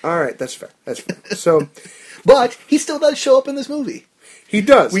 Okay, all right, that's fair. So, But he still does show up in this movie. He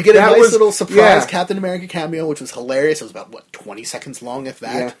does. We get a That nice was- little surprise yeah. Captain America cameo, which was hilarious. It was about, 20 seconds long, if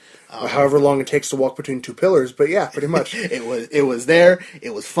that. Yeah. However long it takes to walk between two pillars, but yeah, pretty much. It was there.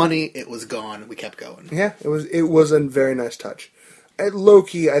 It was funny. It was gone. We kept going. Yeah, it was a very nice touch.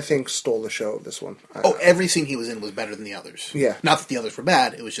 Loki, I think, stole the show of this one. Oh, every scene he was in was better than the others. Yeah. Not that the others were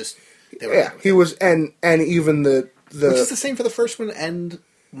bad. It was just they were. Yeah, better. he was, and even the Which is the same for the first one and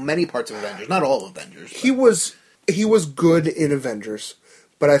many parts of Avengers. Not all of Avengers. he was good in Avengers,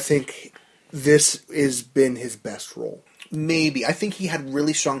 but I think this has been his best role. Maybe. I think he had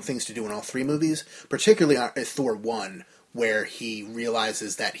really strong things to do in all three movies, particularly on Thor 1, where he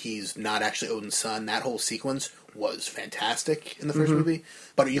realizes that he's not actually Odin's son. That whole sequence was fantastic in the 1st movie.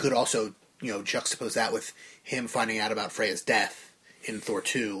 But you could also, juxtapose that with him finding out about Freya's death in Thor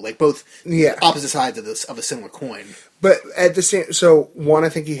 2. Like, both opposite sides of a similar coin. But at the same, so one, I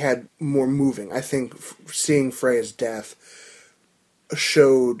think he had more moving. I think seeing Freya's death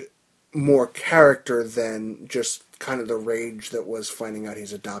showed more character than just kind of the rage that was finding out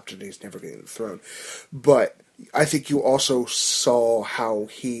he's adopted and he's never getting the throne. But I think you also saw how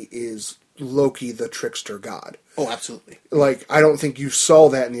he is Loki, the trickster god. Oh, absolutely. Like, I don't think you saw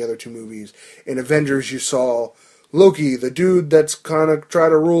that in the other two movies. In Avengers, you saw Loki, the dude that's kind of try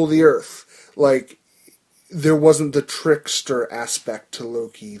to rule the earth. Like, there wasn't the trickster aspect to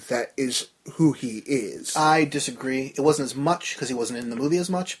Loki that is who he is. I disagree. It wasn't as much, because he wasn't in the movie as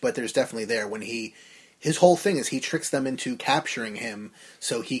much, but there's definitely there when his whole thing is he tricks them into capturing him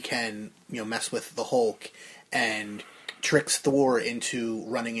so he can, mess with the Hulk, and tricks Thor into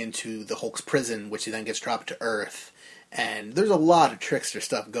running into the Hulk's prison, which he then gets dropped to Earth. And there's a lot of trickster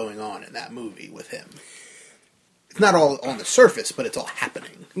stuff going on in that movie with him. It's not all on the surface, but it's all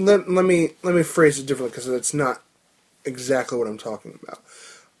happening. Let me phrase it differently, because it's not exactly what I'm talking about.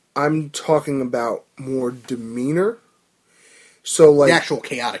 I'm talking about more demeanor. So, like, The actual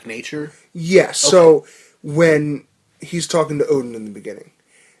chaotic nature. yeah. So when he's talking to Odin in the beginning,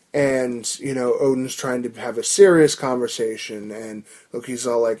 and Odin's trying to have a serious conversation, and Loki's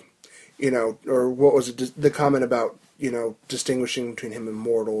all like, or what was it? The comment about distinguishing between him and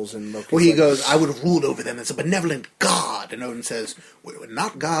mortals, and Loki's Well, he like, goes, I would have ruled over them as a benevolent god. And Odin says, we're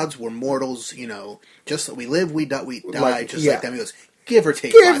not gods, we're mortals, just that we live, we die, just like them. He goes, give or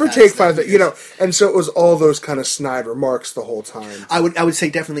take 5,000 years. And so it was all those kind of snide remarks the whole time. I would say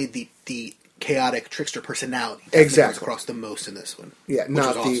definitely the chaotic trickster personality Exactly. comes across the most in this one. Yeah, which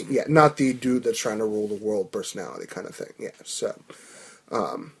not was the awesome. not the dude that's trying to rule the world personality kind of thing. Yeah,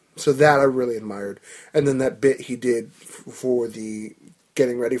 so that I really admired, and then that bit he did for the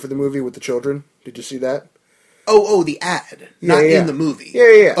getting ready for the movie with the children. Did you see that? Oh, the ad, not in the movie.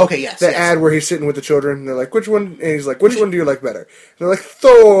 Yeah. Okay, yes. The ad where he's sitting with the children, and they're like, "Which one?" And he's like, "Which one do you like better?" And they're like,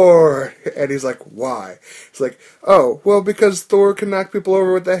 "Thor." And he's like, "Why?" It's like, "Oh, well, because Thor can knock people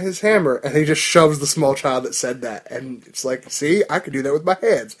over with his hammer." And he just shoves the small child that said that, and it's like, "See, I could do that with my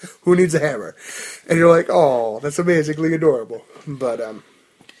hands. Who needs a hammer?" And you're like, "Oh, that's amazingly adorable." But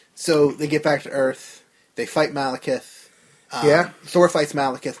So they get back to Earth. They fight Malekith. Thor fights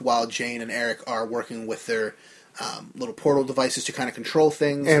Malekith while Jane and Eric are working with their little portal devices to kind of control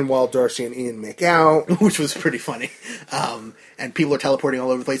things. and while Darcy and Ian make out, Which was pretty funny. And people are teleporting all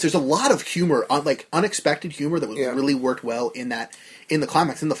over the place. There's a lot of humor, like unexpected humor that was really worked well in the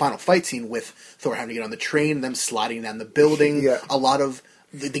climax, in the final fight scene with Thor having to get on the train, them sliding down the building. Yeah. A lot of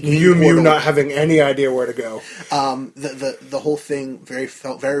the game Mew portal, not having any idea where to go. the whole thing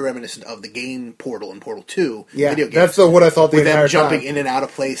felt very reminiscent of the game Portal and Portal 2 Yeah, video games. that's what I thought the with entire them jumping time. in and out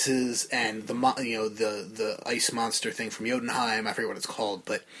of places, and the ice monster thing from Jotunheim. I forget what it's called,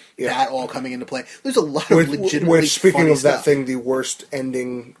 but that all coming into play. There's a lot of legitimately Speaking funny of that stuff. thing, the worst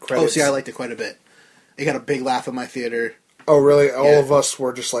ending Oh, credits. see, I liked it quite a bit. It got a big laugh in my theater. Oh, really? All Yeah. of us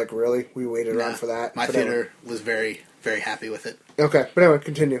were just like, really? We waited around for that? My But theater was very, very happy with it. Okay, but anyway,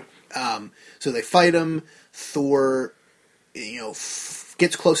 continue. So they fight him. Thor,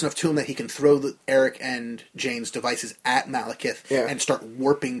 gets close enough to him that he can throw Eric and Jane's devices at Malekith and start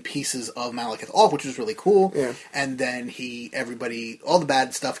warping pieces of Malekith off, which is really cool. Yeah. And then all the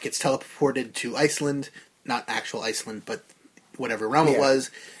bad stuff gets teleported to Iceland. Not actual Iceland, but whatever realm it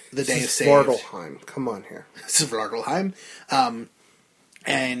was. The day is saved. Svartalfheim. Come on here. Svartalfheim.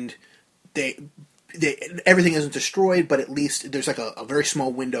 And everything isn't destroyed, but at least there's like a very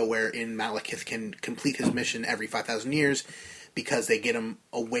small window wherein Malekith can complete his mission every 5,000 years, because they get him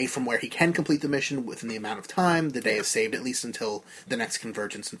away from where he can complete the mission within the amount of time. The day is saved at least until the next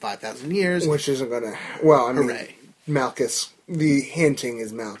convergence in 5,000 years. Which isn't going to... Well, I mean, Hooray. Malekith's the hinting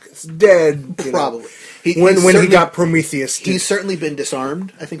is Malkuth's dead. You know, Probably. when he certainly- got Prometheus. He's certainly been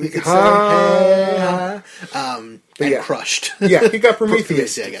disarmed, I think we could say. Ah. And yeah. crushed. Yeah, he got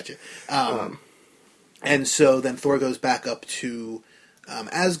Prometheus. Yeah, I got you. And so then Thor goes back up to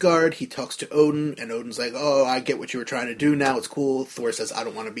Asgard. He talks to Odin, and Odin's like, "Oh, I get what you were trying to do now. It's cool." Thor says, "I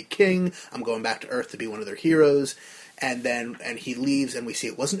don't want to be king. I'm going back to Earth to be one of their heroes." And he leaves, and we see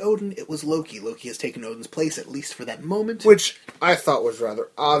it wasn't Odin, it was Loki. Loki has taken Odin's place, at least for that moment. Which I thought was rather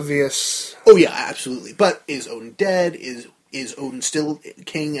obvious. Oh yeah, absolutely. But is Odin dead? Is Odin still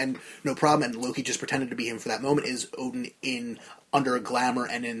king and no problem? And Loki just pretended to be him for that moment. Is Odin under a glamour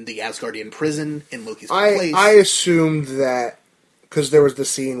and in the Asgardian prison in Loki's place? I assumed that because there was the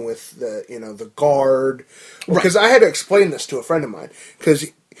scene with the guard. Because I had to explain this to a friend of mine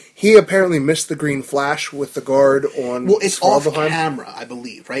because he apparently missed the green flash with the guard on. Well, it's off Svartalfheim. camera, I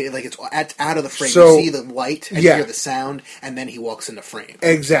believe, right? Like it's out of the frame. So, you see the light and yeah. you hear the sound, and then he walks into frame.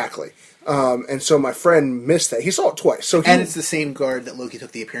 Exactly. And so my friend missed that. He saw it twice. So And it's the same guard that Loki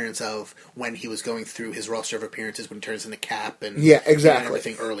took the appearance of when he was going through his roster of appearances when he turns into Cap and Yeah, exactly. and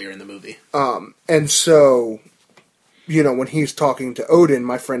everything earlier in the movie. And so, when he's talking to Odin,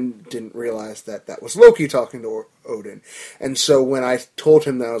 my friend didn't realize that was Loki talking to Odin. And so when I told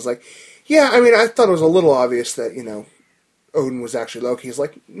him that, I was like, yeah, I mean, I thought it was a little obvious that, Odin was actually Loki. He's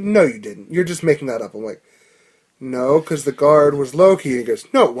like, no, you didn't. You're just making that up. I'm like, no, because the guard was Loki. And he goes,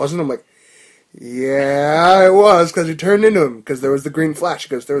 no, it wasn't. I'm like, yeah, it was, because he turned into him, because there was the green flash. He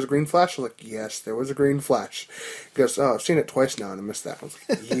goes, there was a green flash? I was like, yes, there was a green flash. He goes, oh, I've seen it twice now, and I missed that. I was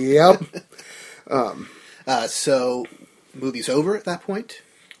like, yep. So, movie's over at that point.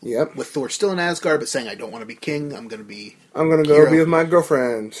 Yep. With Thor still in Asgard, but saying, I don't want to be king, I'm going to go hero. be with my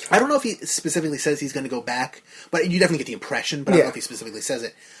girlfriend. I don't know if he specifically says he's going to go back, but you definitely get the impression, but I don't know if he specifically says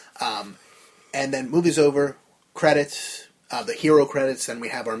it. And then movie's over, credits, the hero credits, then we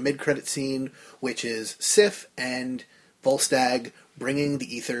have our mid-credit scene, which is Sif and Volstagg bringing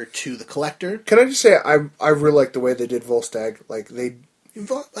the ether to the Collector. Can I just say, I really like the way they did Volstagg.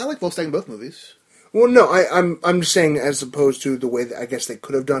 I like Volstagg in both movies. Well, no, I'm just saying as opposed to the way that I guess they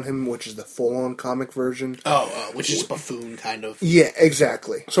could have done him, which is the full-on comic version. Which is buffoon, kind of. Yeah,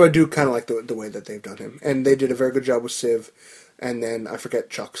 exactly. So I do kind of like the way that they've done him. And they did a very good job with Civ. And then, I forget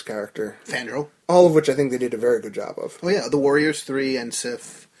Chuck's character. Fandral. All of which I think they did a very good job of. Oh yeah, the Warriors 3 and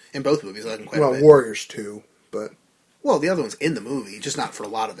Sif in both movies. I like them quite a bit. Warriors 2, but... Well, the other one's in the movie, just not for a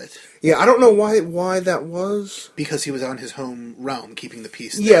lot of it. Yeah, I don't know why that was. Because he was on his home realm, keeping the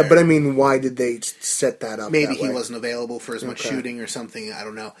peace there. Yeah, but I mean, why did they set that up Maybe that he way? wasn't available for as much shooting or something, I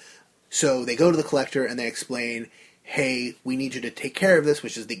don't know. So they go to the Collector and they explain, hey, we need you to take care of this,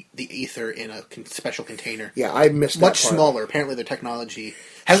 which is the ether in a special container. Yeah, I missed that Much part. smaller. Apparently their technology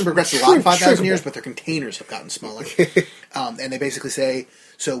hasn't progressed a lot in 5,000 years, shrinkable. but their containers have gotten smaller. And they basically say,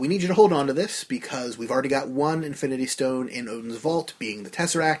 so we need you to hold on to this because we've already got one Infinity Stone in Odin's vault, being the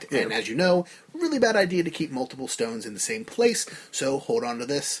Tesseract, and as you know, really bad idea to keep multiple stones in the same place, so hold on to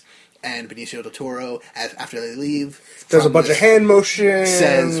this. And Benicio del Toro, after they leave... There's a bunch of hand motions.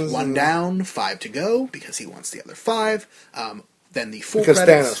 Says 1 down, 5 to go, because he wants the other 5. Then the full Because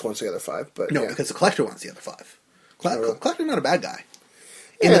credits... Thanos wants the other 5, but No, yeah. because the Collector wants the other 5. really? Collector's not a bad guy.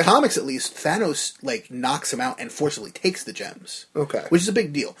 In the comics, at least, Thanos knocks him out and forcibly takes the gems. Okay. Which is a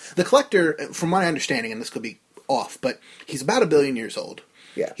big deal. The Collector, from my understanding, and this could be off, but he's about 1 billion years old.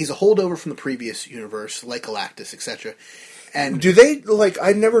 Yeah. He's a holdover from the previous universe, like Galactus, etc. And Do they,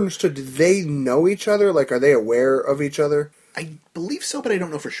 I never understood, do they know each other? Are they aware of each other? I believe so, but I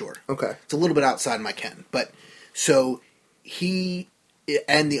don't know for sure. Okay. It's a little bit outside my ken. But, so, he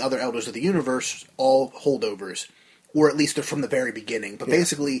and the other Elders of the Universe, all holdovers, or at least they're from the very beginning. But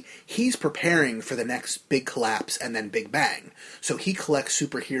basically, he's preparing for the next big collapse and then Big Bang. So he collects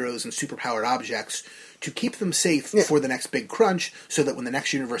superheroes and superpowered objects to keep them safe for the next big crunch, so that when the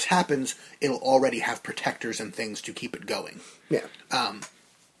next universe happens, it'll already have protectors and things to keep it going. Yeah.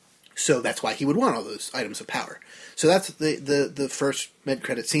 So that's why he would want all those items of power. So that's the first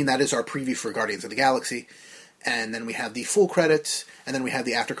mid-credit scene. That is our preview for Guardians of the Galaxy. And then we have the full credits, and then we have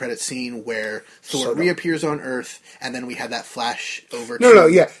the after-credit scene where Thor reappears on Earth, and then we have that flash over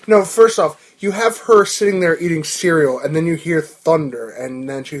to... No, first off, you have her sitting there eating cereal, and then you hear thunder, and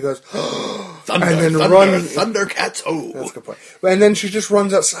then she goes, Thunder, and then Thundercats, oh! That's a good point. And then she just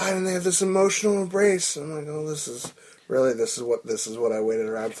runs outside, and they have this emotional embrace. I'm like, oh, this is what I waited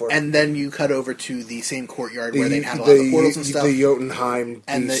around for. And then you cut over to the same courtyard where they had a lot of the portals and stuff. The Jotunheim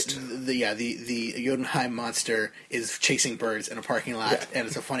and beast. the Jotunheim monster is chasing birds in a parking lot, and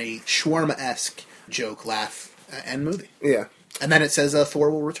it's a funny shawarma-esque joke, laugh, and movie. Yeah. And then it says Thor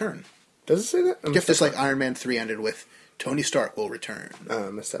will return. Does it say that? Just like Iron Man 3 ended with Tony Stark will return.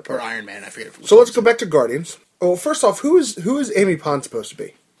 Missed that Or part. Iron Man, I forget. So let's go back to Guardians. Well, first off, who is Amy Pond supposed to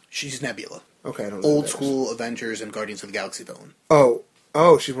be? She's Nebula. Okay, I don't know. who Old that is. school Avengers and Guardians of the Galaxy villain.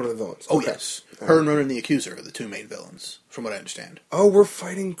 Oh, she's one of the villains. Oh, Okay. yes. Her and Ronan the Accuser are the two main villains, from what I understand. Oh, we're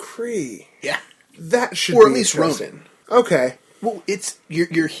fighting Kree. Yeah. That should Or be at least interesting. Ronan. Okay. Well, it's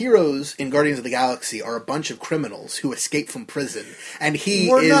your heroes in Guardians of the Galaxy are a bunch of criminals who escape from prison, and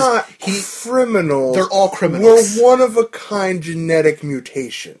We're not criminals. They're all criminals. We're one-of-a-kind genetic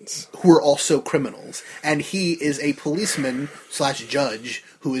mutations. who are also criminals, and he is a policeman / judge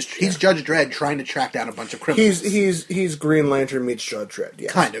he's Judge Dredd trying to track down a bunch of criminals. He's Green Lantern meets Judge Dredd.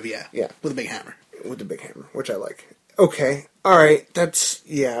 Yes. Kind of, yeah. Yeah. With a big hammer. With the big hammer, which I like. Okay. All right. That's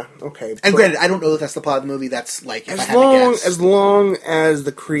okay. And granted, I don't know if that's the plot of the movie. That's like if I had to guess. As long as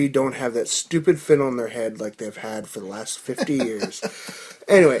the Kree don't have that stupid fin on their head like they've had for the last 50 years.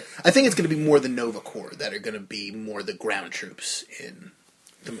 Anyway, I think it's going to be more the Nova Corps that are going to be more the ground troops in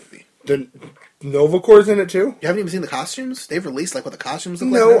the movie. the Nova Corps in it too. You haven't even seen the costumes? They've released like what the costumes look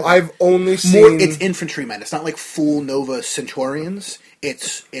No, like. I've only More, seen. it's infantrymen. It's not like full Nova Centurions.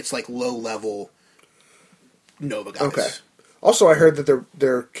 It's like low level Nova guys. Okay. Also, I heard that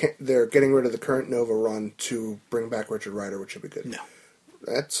they're getting rid of the current Nova run to bring back Richard Rider, which should be good. No.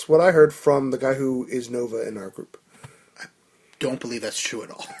 That's what I heard from the guy who is Nova in our group. Don't believe that's true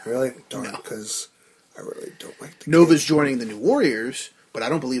at all. Really? Darn, No. because I really don't like the Nova's joining the New Warriors, but I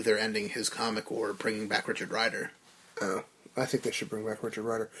don't believe they're ending his comic or bringing back Richard Rider. Oh, I think they should bring back Richard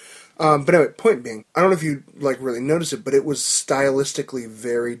Rider. But anyway, point being, I don't know if you really notice it, but it was stylistically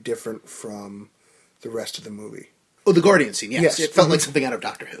very different from the rest of the movie. Oh, the Guardian scene, yes. Yes. It felt like something out of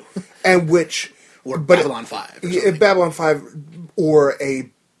Doctor Who. And which... Or but Babylon 5. Or Yeah, something. Babylon 5 or a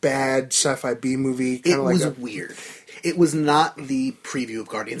bad sci-fi B movie. It Kinda was like weird. It was not the preview of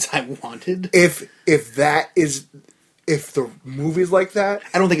Guardians I wanted. if the movie's like that,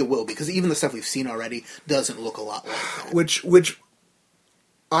 I don't think it will, because even the stuff we've seen already doesn't look a lot like that. which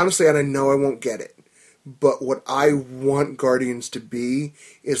honestly, and I know I won't get it, but what I want Guardians to be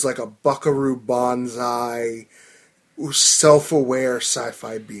is like a Buckaroo Banzai, self-aware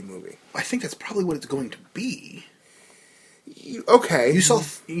sci-fi B movie. I think that's probably what it's going to be. Okay, You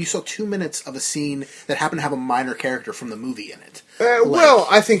saw 2 minutes of a scene that happened to have a minor character from the movie in it. well,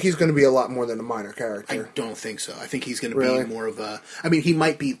 I think he's going to be a lot more than a minor I character. don't think so. I think he's going to Really? be more of a... I mean, he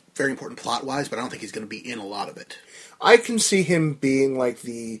might be very important plot-wise, but I don't think he's going to be in a lot of it. I can see him being like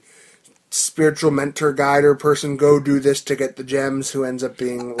the spiritual mentor guider person, go do this to get the gems, who ends up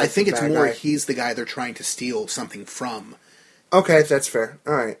being like I think the it's bad more guy. he's the guy they're trying to steal something from. Okay, that's fair.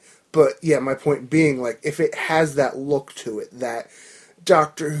 All right. But yeah, my point being, like, if it has that look to it, that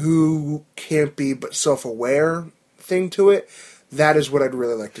Doctor Who campy but self-aware thing to it, that is what I'd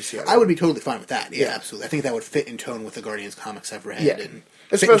really like to see. I would be totally fine with that. Yeah, Yeah. absolutely. I think that would fit in tone with the Guardians comics I've read, Yeah. and fit in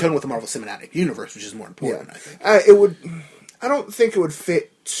Especially- tone with the Marvel Cinematic Universe, which is more important, I think. It would. I don't think it would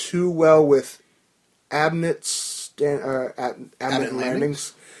fit too well with Abnett's Abnett Landings?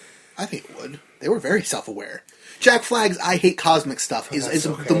 Landings. I think it would. They were very self-aware. Jack Flagg's "I hate cosmic stuff" is That's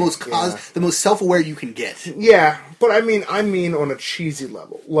the okay, most yeah. the most self-aware you can get. Yeah, but I mean on a cheesy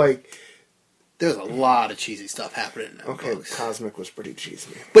level. Like, There's a lot of cheesy stuff happening in those okay, books. Cosmic was pretty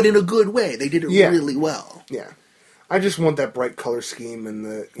cheesy. But in a good way. They did it Yeah. really well. Yeah, I just want that bright color scheme and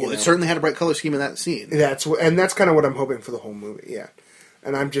the. Well, it certainly had a bright color scheme in that scene. That's kind of what I'm hoping for the whole movie. Yeah,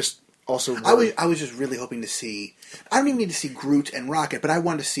 and I'm just also. I was just really hoping to see... I don't even need to see Groot and Rocket, but I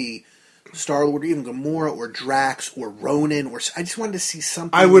wanted to see Star-Lord, or even Gamora, or Drax, or Ronan, or... I just wanted to see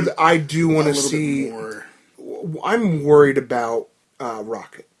something... I do want a to little see. bit more... I'm worried about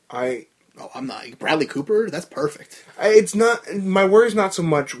Rocket. Oh, I'm not... Bradley Cooper? That's perfect. It's not. My worry is not so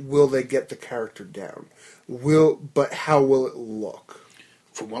much will they get the character down, but how will it look?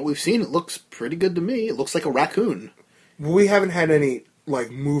 From what we've seen, it looks pretty good to me. It looks like a raccoon. We haven't had any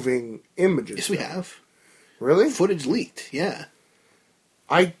moving images. Yes, we though. have. Really? Footage leaked, yeah.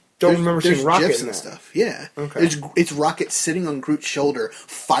 I don't remember seeing Rocket GIFs in and that. stuff. Yeah. Okay. It's Rocket sitting on Groot's shoulder,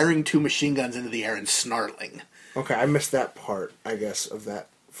 firing 2 machine guns into the air and snarling. Okay, I missed that part, I guess, of that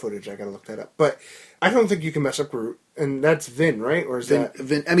footage. I gotta look that up. But I don't think you can mess up Groot, and that's Vin, right? Or is that?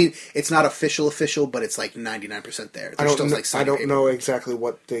 I mean, it's not official, but it's like 99% there. I There's don't. still, I signing don't paper. know exactly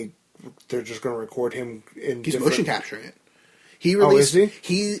what they're just going to record him in. He's different... motion capturing it. He released. is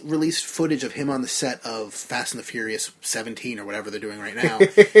He released footage of him on the set of Fast and the Furious 17 or whatever they're doing right now,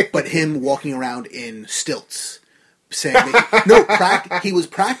 but him walking around in stilts, saying that, he was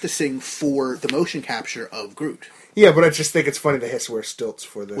practicing for the motion capture of Groot. Yeah, but I just think it's funny that he has to wear stilts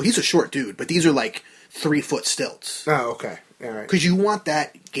for the. Well, he's a short dude, but these are like 3-foot stilts. Oh, okay, all right. Because you want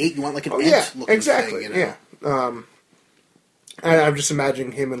that gait, you want like an Oh, yeah, ant looking exactly. thing, you know? Yeah. And I'm just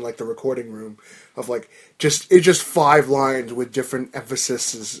imagining him in like the recording room of like it's just 5 lines with different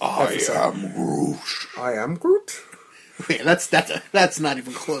emphases. I am Groot. I am Groot. Wait, that's not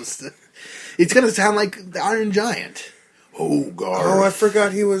even close to. It's gonna sound like the Iron Giant. Oh, Garth. Oh, I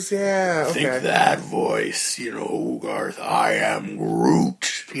forgot he was. Yeah, okay. Think that voice, Garth. I am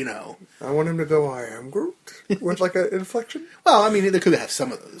Groot. I want him to go. I am Groot with like an inflection. Well, I mean, they could have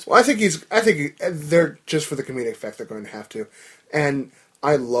some of those. Well, I think they're just for the comedic effect. They're going to have to, and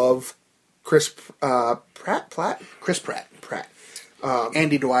I love Chris Pratt.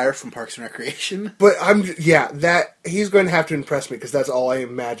 Andy Dwyer from Parks and Recreation. But that he's going to have to impress me because that's all I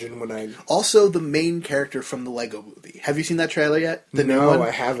imagine when I. Also, the main character from the Lego Movie. Have you seen that trailer yet? The new one? I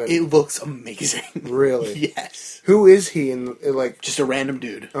haven't. It looks amazing. Really? Yes. Who is he? In like just a random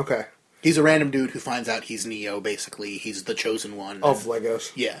dude. Okay. He's a random dude who finds out he's Neo. Basically, he's the chosen one of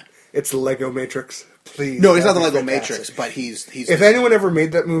Legos. Yeah. It's the Lego Matrix. Please. No, it's not the Lego Matrix, but he's. If anyone ever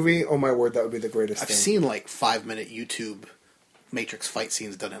made that movie, oh my word, that would be the greatest thing. I've seen like 5-minute YouTube Matrix fight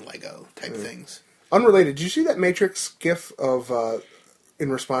scenes done in Lego type things. Unrelated, did you see that Matrix gif of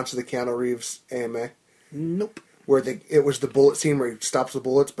in response to the Keanu Reeves AMA? Nope. Where it was the bullet scene where he stops the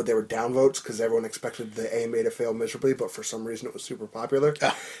bullets, but they were downvotes because everyone expected the AMA to fail miserably, but for some reason it was super popular.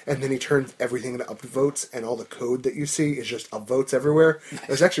 Ah. And then he turns everything into upvotes, and all the code that you see is just upvotes everywhere. Nice. It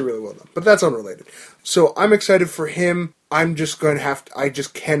was actually really well done, but that's unrelated. So I'm excited for him. I'm just going to I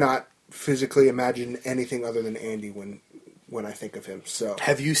just cannot physically imagine anything other than Andy when I think of him. So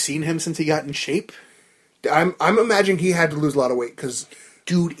have you seen him since he got in shape? I'm imagining he had to lose a lot of weight because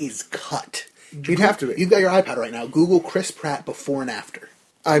dude is cut. He'd have to be. You've got your iPad right now. Google Chris Pratt before and after.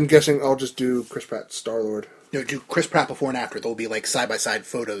 I'm guessing I'll just do Chris Pratt Star-Lord. No, do Chris Pratt before and after. There'll be like side-by-side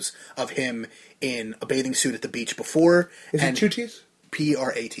photos of him in a bathing suit at the beach before. Is it 2 T's?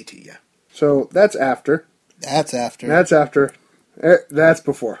 Pratt, yeah. So that's after. That's after. That's after. That's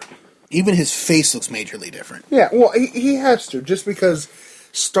before. Even his face looks majorly different. Yeah, well, he has to, just because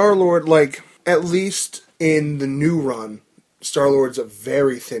Star-Lord, like, at least in the new run, Star-Lord's a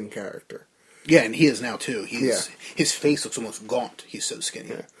very thin character. Yeah, and he is now, too. His face looks almost gaunt. He's so skinny.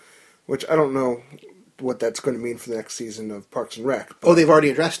 Yeah. Which, I don't know what that's going to mean for the next season of Parks and Rec. Oh, they've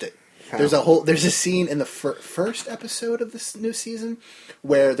already addressed it. How? There's a scene in the first episode of this new season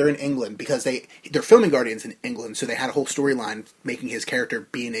where they're in England because they're filming Guardians in England, so they had a whole storyline making his character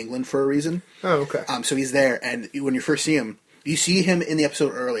be in England for a reason. Oh, okay. So he's there, and when you first see him, you see him in the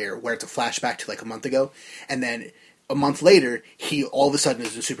episode earlier where it's a flashback to like a month ago, and then a month later, he all of a sudden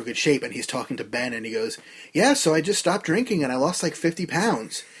is in super good shape, and he's talking to Ben, and he goes, "Yeah, so I just stopped drinking, and I lost like 50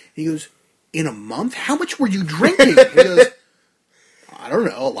 pounds." He goes, "In a month? How much were you drinking?" He goes, "I don't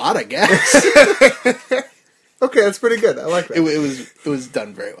know, a lot, I guess." Okay, that's pretty good. I like that. It was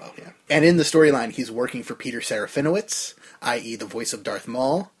done very well, yeah. And in the storyline, he's working for Peter Serafinowicz, i.e. the voice of Darth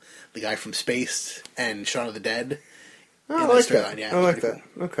Maul, the guy from Space, and Shaun of the Dead. Oh, I like that. Yeah, I like that.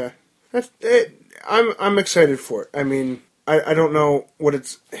 Cool. Okay. That's it. I'm excited for it. I mean, I don't know what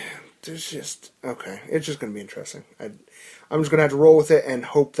it's... There's just... Okay. It's just going to be interesting. I'm just going to have to roll with it and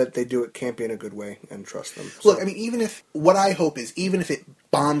hope that they do it campy in a good way and trust them. So. Look, I mean, what I hope is, even if it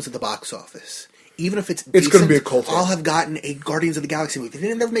bombs at the box office, even if it's going to be a cult hit. I'll have gotten a Guardians of the Galaxy movie. If they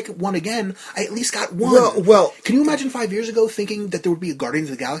didn't never make it one again, I at least got one. Well, can you imagine 5 years ago thinking that there would be a Guardians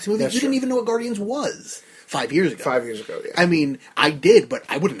of the Galaxy movie? You didn't even know what Guardians was 5 years ago. 5 years ago, yeah. I mean, I did, but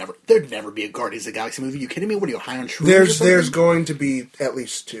I would never. There'd never be a Guardians of the Galaxy movie. Are you kidding me? What are you, high on shrooms? There's going to be at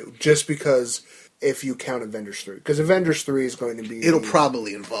least 2, just because if you count Avengers 3, because Avengers 3 is going to be... It'll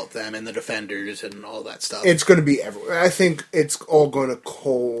probably involve them and the Defenders and all that stuff. It's going to be everywhere. I think it's all going to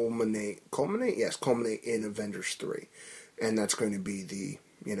culminate in Avengers 3. And that's going to be the,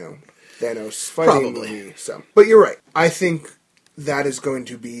 Thanos fighting movie. So. But you're right. I think that is going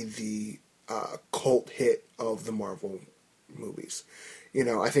to be the cult hit of the Marvel movies.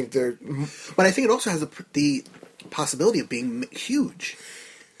 I think they're... But I think it also has the possibility of being huge.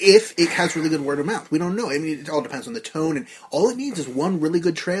 If it has really good word of mouth. We don't know. I mean, it all depends on the tone, and all it needs is one really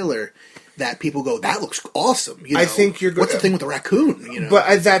good trailer that people go, "That looks awesome." I think you're going. What's the thing with the raccoon?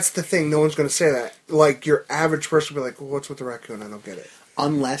 But that's the thing. No one's going to say that. Like, your average person will be like, well, "What's with the raccoon? I don't get it."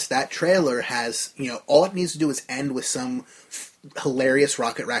 Unless that trailer has, all it needs to do is end with some hilarious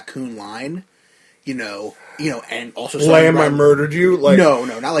Rocket Raccoon line, and also Lamb, I murdered you. Like, no,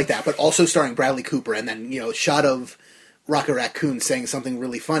 not like that. But also starring Bradley Cooper, and then a shot of Rocket Raccoon saying something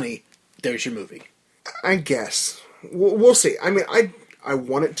really funny. There's your movie. I guess we'll see. I mean, I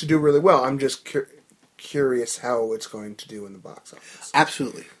want it to do really well. I'm just curious how it's going to do in the box office.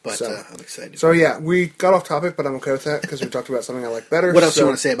 Absolutely, but I'm excited. So yeah, we got off topic, but I'm okay with that because we talked about something I like better. What else do you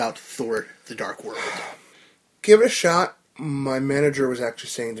want to say about Thor: The Dark World? Give it a shot. My manager was actually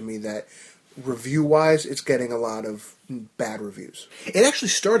saying to me that review-wise, it's getting a lot of bad reviews. It actually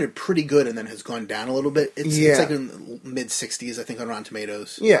started pretty good and then has gone down a little bit. It's like in the mid-60s, I think, on Rotten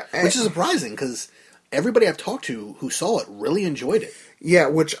Tomatoes. Yeah. Which is surprising, because everybody I've talked to who saw it really enjoyed it. Yeah,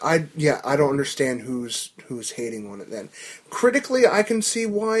 I don't understand who's hating on it then. Critically, I can see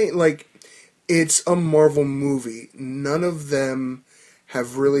why. Like, it's a Marvel movie. None of them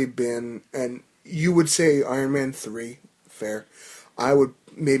have really been, and you would say Iron Man 3, fair. I would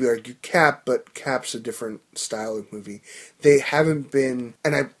maybe argue Cap, but Cap's a different style of movie. They haven't been,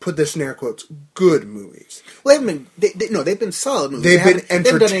 and I put this in air quotes, good movies. Well, they haven't been. They've been solid movies. They've been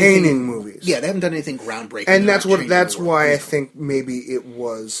entertaining movies. Yeah, they haven't done anything groundbreaking. And that's why I think maybe it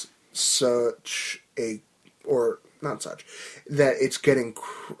was such a, or not such, that it's getting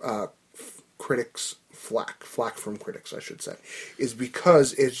critics flack from critics, I should say, is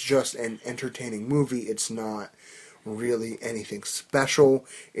because it's just an entertaining movie. It's not really anything special.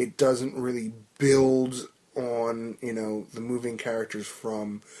 It doesn't really build on, the moving characters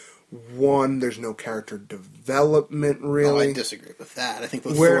from one. There's no character development, really. Oh, I disagree with that. I think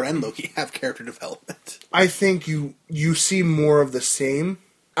both Thor and Loki have character development. I think you see more of the same.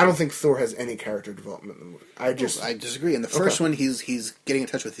 I don't think Thor has any character development in the movie. I disagree. In the first one, he's getting in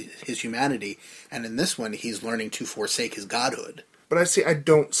touch with his humanity, and in this one, he's learning to forsake his godhood. But I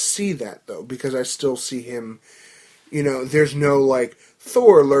don't see that, though, because I still see him, there's no, like,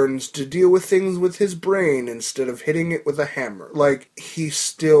 Thor learns to deal with things with his brain instead of hitting it with a hammer. Like, he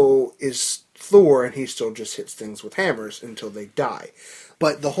still is Thor, and he still just hits things with hammers until they die.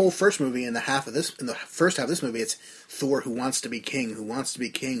 But the whole first movie, in the first half of this movie, it's Thor who wants to be king, who wants to be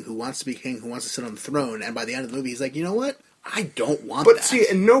king, who wants to be king, who wants to sit on the throne, and by the end of the movie, he's like, you know what? I don't want that. But see,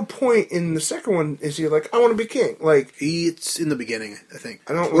 at no point in the second one is he like, I want to be king. Like, it's in the beginning, I think.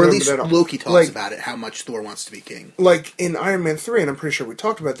 I don't or at remember least that. Loki talks about it, how much Thor wants to be king. Like, in Iron Man 3, and I'm pretty sure we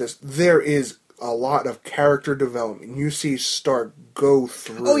talked about this, there is a lot of character development. You see Stark go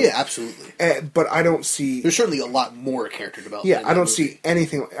through. Oh, yeah, absolutely. But I don't see... There's certainly a lot more character development. Yeah, I don't see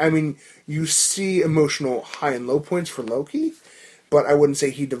anything... I mean, you see emotional high and low points for Loki, but I wouldn't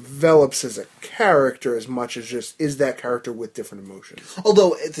say he develops as a character as much as just is that character with different emotions.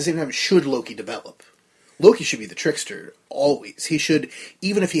 Although, at the same time, should Loki develop? Loki should be the trickster, always. He should,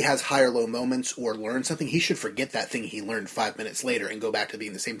 even if he has high or low moments or learn something, he should forget that thing he learned 5 minutes later and go back to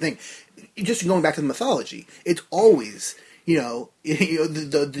being the same thing. Just going back to the mythology, it's always,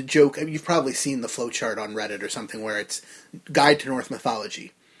 the joke, you've probably seen the flowchart on Reddit or something where it's Guide to Norse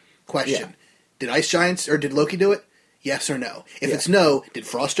Mythology. Question, yeah. Did ice giants, or did Loki do it? Yes or no? If it's no, did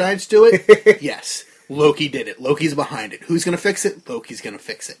frost giants do it? Yes. Loki did it. Loki's behind it. Who's going to fix it? Loki's going to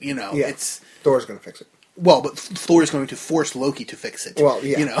fix it. It's... Thor's going to fix it. Well, but Thor is going to force Loki to fix it. Well,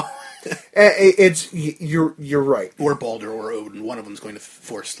 yeah. You're right. Or Balder or Odin. One of them is going to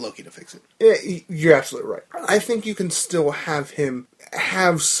force Loki to fix it. You're absolutely right. I think you can still have him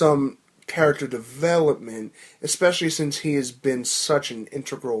have some character development, especially since he has been such an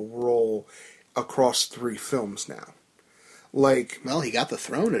integral role across 3 films now. Like, well, he got the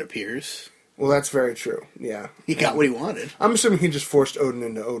throne, it appears. Well, that's very true. Yeah, he got what he wanted. I'm assuming he just forced Odin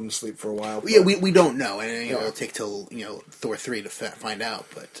into Odin's sleep for a while. Yeah, we don't know, and it'll take till Thor 3 to find out.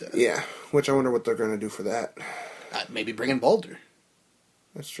 But yeah, which I wonder what they're going to do for that. Maybe bring in Balder.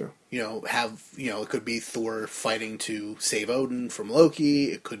 That's true. It could be Thor fighting to save Odin from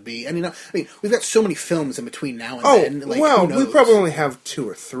Loki. It could be, we've got so many films in between now and then. Well, we probably only have 2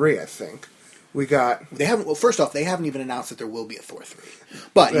 or 3, I think. They haven't. Well, first off, they haven't even announced that there will be a Thor 3.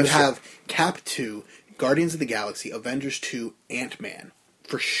 But you have Cap 2, Guardians of the Galaxy, Avengers 2, Ant-Man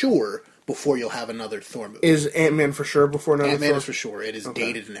for sure. Before you'll have another Thor movie. Is Ant-Man for sure before another Ant-Man Thor? is for sure. It is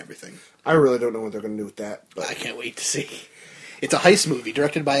dated and everything. I really don't know what they're going to do with that. But I can't wait to see. It's a heist movie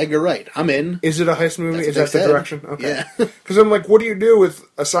directed by Edgar Wright. I'm in. Is it a heist movie? Is that the direction? Okay. Yeah. Because I'm like, what do you do with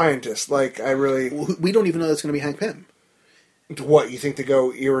a scientist? Like, we don't even know that's going to be Hank Pym. What, you think they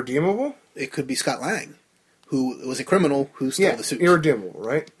go irredeemable? It could be Scott Lang, who was a criminal who stole the suit. Irredeemable,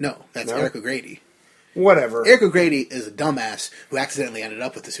 right? No, that's Eric O'Grady. Whatever. Eric O'Grady is a dumbass who accidentally ended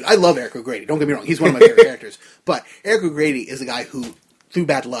up with the suit. I love Eric O'Grady. Don't get me wrong. He's one of my favorite characters. But Eric O'Grady is the guy who, through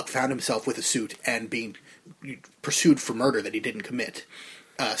bad luck, found himself with a suit and being pursued for murder that he didn't commit.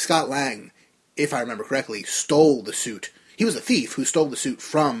 Scott Lang, if I remember correctly, stole the suit. He was a thief who stole the suit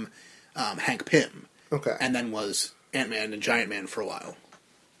from Hank Pym. Okay. And then was Ant-Man and Giant Man for a while.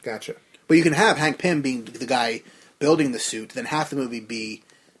 Gotcha. But you can have Hank Pym being the guy building the suit, then half the movie be...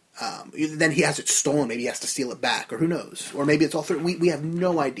 then he has it stolen. Maybe he has to steal it back, or who knows? Or maybe it's all through. We have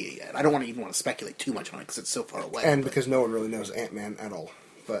no idea yet. I don't even want to speculate too much on it because it's so far away. And because no one really knows Ant-Man at all.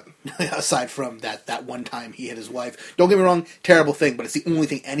 but aside from that one time he hit his wife. Don't get me wrong, terrible thing, but it's the only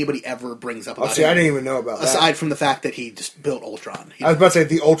thing anybody ever brings up about see, him. I didn't even know about that. Aside from the fact that he just built Ultron. I was about to say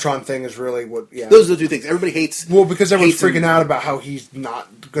the Ultron thing is really what. Yeah, Those are the two things. Everybody hates. Well, because everyone's hates him. freaking out about how he's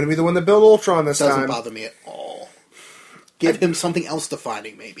not going to be the one that built Ultron this Doesn't time. bother me at all. Give him something else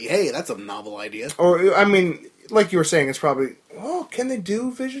defining, maybe. Hey, that's a novel idea. Or, I mean, like you were saying, it's probably... Oh, can they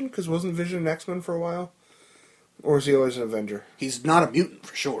do Vision? Because wasn't Vision an X-Men for a while? Or is he always an Avenger? He's not a mutant,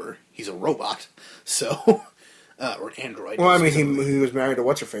 for sure. He's a robot, so... or an android. Well, I mean, he was married to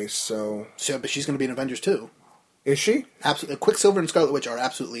What's-Her-Face, so... So, but she's going to be in Avengers, too. Is she? Absolutely. Quicksilver and Scarlet Witch are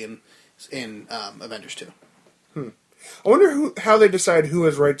absolutely in Avengers, too. I wonder how they decide who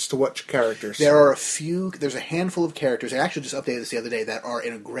has rights to what characters. There's a handful of characters, I actually just updated this the other day, that are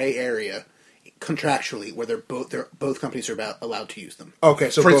in a gray area contractually where both companies are allowed to use them. Okay,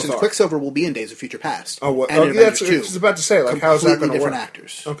 so for both instance, are. Quicksilver will be in Days of Future Past. Oh, what? And in Yeah, Avengers I 2. was about to say, like, how's that going to work? Completely different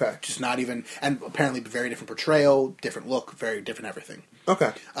actors. Okay. Just not even, and apparently very different portrayal, different look, very different everything.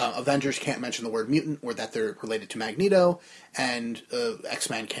 Okay. Avengers can't mention the word mutant or that they're related to Magneto, and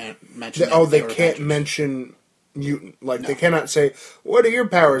X-Men can't mention They are can't Avengers. mention mutant. Like, No. they cannot say, what are your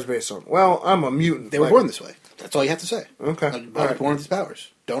powers based on? Well, I'm a mutant. They were Like, born this way. That's all you have to say. Okay. I was Alright. born with these powers.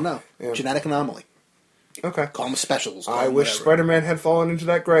 Don't know. Yeah. Genetic anomaly. Okay. Call them specials. Call I them wish whatever. Spider-Man had fallen into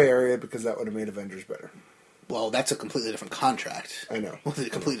that gray area because that would have made Avengers better. Well, that's a completely different contract. I know. With a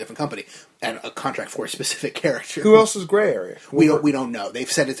completely different company and a contract for a specific character. Who else is gray area? We don't know.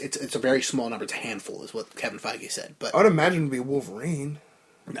 They've said it's a very small number. It's a handful, is what Kevin Feige said. But I would imagine it'd be Wolverine.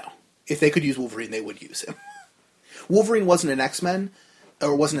 no, if they could use Wolverine, they would use him. Wolverine wasn't an X-Men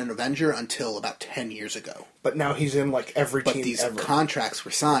or wasn't an Avenger until about 10 years ago. But now he's in, like, every But team these ever. contracts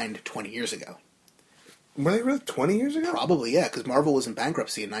were signed 20 years ago. Were they really 20 years ago? Probably, yeah, because Marvel was in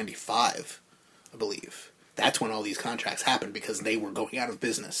bankruptcy in 95, I believe. That's when all these contracts happened because they were going out of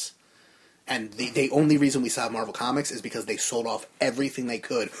business. And the only reason we saw Marvel Comics is because they sold off everything they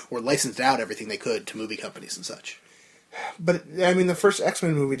could or licensed out everything they could to movie companies and such. But, I mean, the first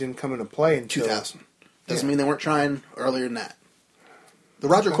X-Men movie didn't come into play until... 2000. Doesn't Yeah. mean they weren't trying earlier than that. The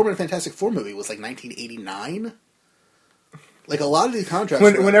Roger Corman Fantastic Four movie was like 1989. Like a lot of these contracts.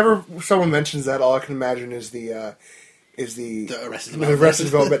 Whenever someone mentions that, all I can imagine is the Arrested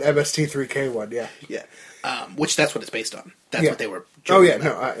Development MST3K one, yeah. Yeah. Which that's what it's based on. That's Yeah. what they were. Oh, yeah, joking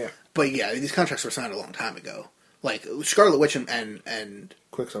no, about. yeah. But yeah, these contracts were signed a long time ago. Like Scarlet Witch and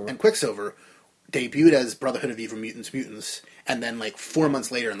Quicksilver. debuted as Brotherhood of Evil Mutants, and then like 4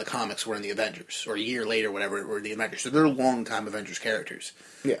 months later in the comics were in the Avengers, or a year later, whatever, were the Avengers. So they're long-time Avengers characters.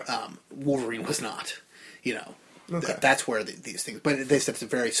 Yeah. Wolverine was not. You know, Okay. that's where these things. But they said it's a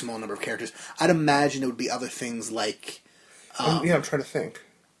very small number of characters. I'd imagine it would be other things like. I'm trying to think.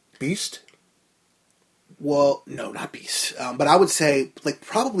 Beast? Well, no, not Beast. But I would say,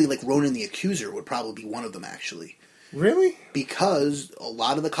 probably Ronan the Accuser would probably be one of them, actually. Really? Because a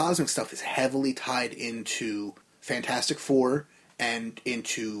lot of the cosmic stuff is heavily tied into Fantastic Four and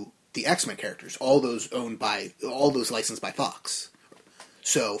into the X-Men characters. All those licensed by Fox.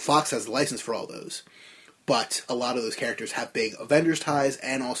 So Fox has the license for all those. But a lot of those characters have big Avengers ties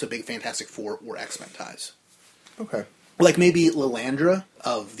and also big Fantastic Four or X-Men ties. Okay. Like maybe Lilandra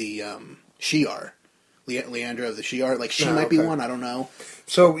of the Shi'ar. Leandra of the Shi'ar. Like, she might be okay. one, I don't know.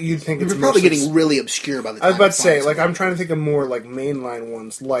 So you'd think it's We're probably mostly- getting really obscure by the time. I was about to say, Fox- like, I'm trying to think of more, like, mainline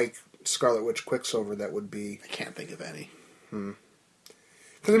ones, like Scarlet Witch, Quicksilver, that would be... I can't think of any.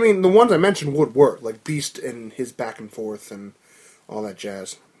 Because, I mean, the ones I mentioned would work, like Beast and his back and forth and all that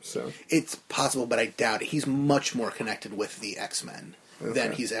jazz, so... It's possible, but I doubt it. He's much more connected with the X-Men than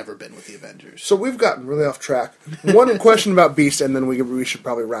Okay. he's ever been with the Avengers. So we've gotten really off track. One question about Beast, and then we should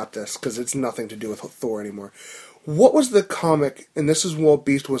probably wrap this, because it's nothing to do with Thor anymore. What was the comic, and this is while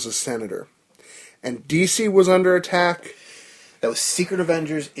Beast was a senator, and DC was under attack? That was Secret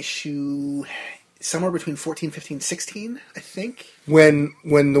Avengers issue somewhere between 14, 15, 16, I think. When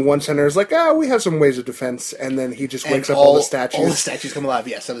the one senator is like, we have some ways of defense, and then he just wakes And up all the statues. All the statues come alive,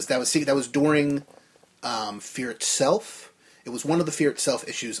 yes. That was during Fear Itself. It was one of the Fear Itself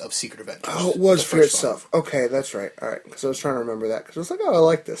issues of Secret Avengers. Oh, it was The Fear first Itself. Okay, that's right. All right, because I was trying to remember that, because I was like, I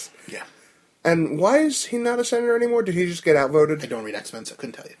like this. one. Yeah. And why is he not a senator anymore? Did he just get outvoted? I don't read X-Men, so I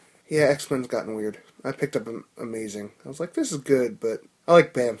couldn't tell you. Yeah, X-Men's gotten weird. I picked up Amazing. I was like, this is good, but I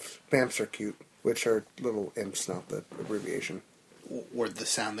like BAMFs. BAMFs are cute, which are little imps, not the abbreviation. Or the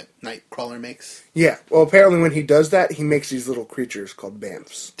sound that Nightcrawler makes. Yeah, well, apparently when he does that, he makes these little creatures called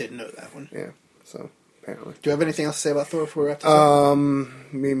BAMFs. Didn't know that one. Yeah, so, apparently. Do you have anything else to say about Thor before we wrap this up?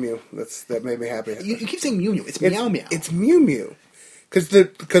 Mew Mew. That made me happy. You keep saying Mew Mew. It's Meow Meow. It's Mew Mew.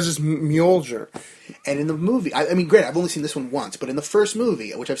 Because it's Mjolnir. And in the movie, I mean, granted, I've only seen this one once, but in the first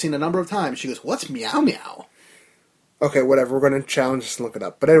movie, which I've seen a number of times, she goes, "What's meow meow?" Okay, whatever. We're going to challenge this and look it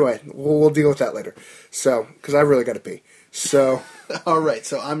up. But anyway, we'll deal with that later. So, because I really got to pee. So, All right,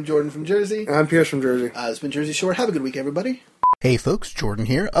 so I'm Jordan from Jersey. I'm Pierce from Jersey. It's been Jersey Shore. Have a good week, everybody. Hey folks, Jordan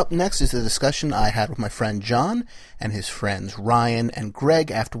here. Up next is the discussion I had with my friend John and his friends Ryan and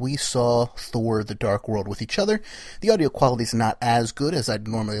Greg after we saw Thor: The Dark World with each other. The audio quality is not as good as I'd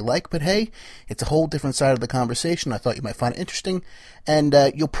normally like, but hey, it's a whole different side of the conversation. I thought you might find it interesting, and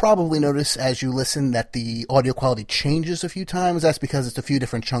you'll probably notice as you listen that the audio quality changes a few times. That's because it's a few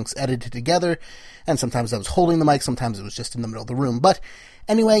different chunks edited together, and sometimes I was holding the mic, sometimes it was just in the middle of the room. But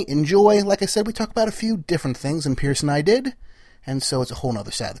anyway, enjoy. Like I said, we talk about a few different things, and Pierce and I did. And so it's a whole other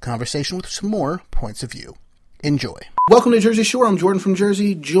side of the conversation with some more points of view. Enjoy. Welcome to Jersey Shore. I'm Jordan from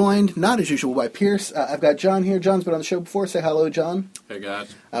Jersey, joined, not as usual, by Pierce. I've got John here. John's been on the show before. Say hello, John. Hey,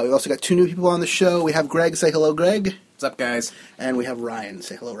 guys. We've also got two new people on the show. We have Greg. Say hello, Greg. What's up, guys? And we have Ryan.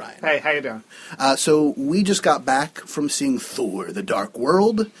 Say hello, Ryan. Hey, how you doing? So we just got back from seeing Thor: The Dark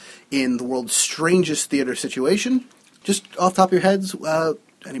World in the world's strangest theater situation. Just off the top of your heads,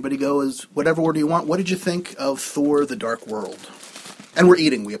 anybody go as whatever order you want. What did you think of Thor: The Dark World? And we're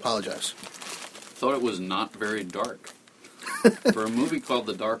eating. We apologize. Thought it was not very dark. For a movie called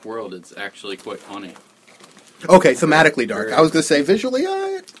The Dark World, it's actually quite funny. Okay, thematically dark. I was going to say visually,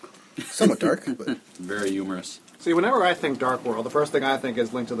 somewhat dark. But. Very humorous. See, whenever I think Dark World, the first thing I think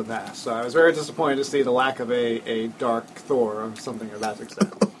is Link to the Past. So I was very disappointed to see the lack of a dark Thor or something of that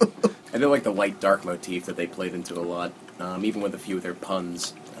extent. I did like the light-dark motif that they played into a lot, even with a few of their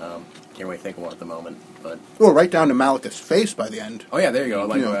puns. Can't really think of one at the moment, but... Well, right down to Malekith's face by the end. Oh, yeah, there you go.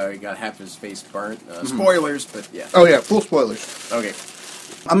 Like, he got half his face burnt. Spoilers, but yeah. Oh, yeah, full spoilers. Okay.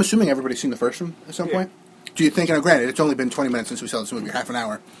 I'm assuming everybody's seen the first one at some point. Do you think, now granted, it's only been 20 minutes since we saw this movie, half an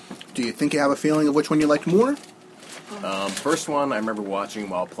hour. Do you think you have a feeling of which one you liked more? First one I remember watching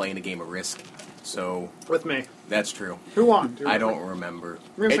while playing a game of Risk, so... With me. That's true. Who won? I don't remember.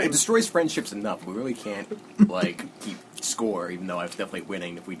 It destroys friendships enough. We really can't, keep score, even though I was definitely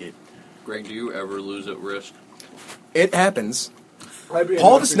winning if we did. Greg, do you ever lose at Risk? It happens.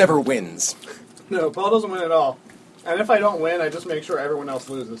 Paul just never wins. No, Paul doesn't win at all. And if I don't win, I just make sure everyone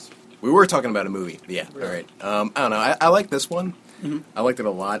else loses. We were talking about a movie. Yeah, all right. I don't know. I like this one. Mm-hmm. I liked it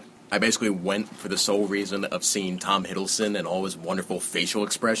a lot. I basically went for the sole reason of seeing Tom Hiddleston and all his wonderful facial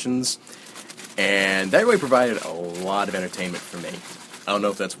expressions. And that really provided a lot of entertainment for me. I don't know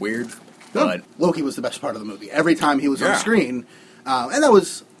if that's weird, but... Loki was the best part of the movie. Every time he was on screen. And that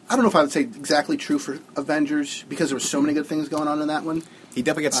was... I don't know if I would say exactly true for Avengers, because there were so many good things going on in that one. He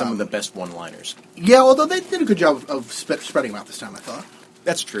definitely got some of the best one-liners. Yeah, although they did a good job of spreading them out this time, I thought.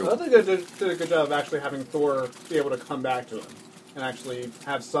 That's true. I think they did a good job of actually having Thor be able to come back to him and actually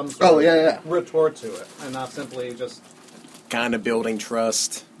have some sort of retort to it, and not simply just... Kind of building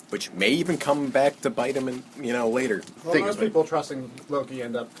trust, which may even come back to bite him later. Well, most people trusting Loki usually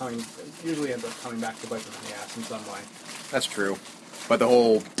end up coming back to bite them in the ass in some way. That's true. But the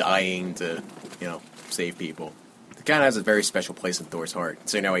whole dying to, save people, it kind of has a very special place in Thor's heart.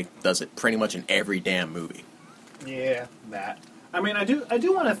 So now he does it pretty much in every damn movie. Yeah, that. I mean, I do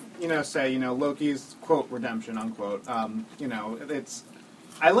want to, say, Loki's quote redemption unquote. It's.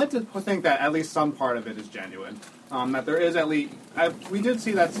 I like to think that at least some part of it is genuine. That there is at least. We did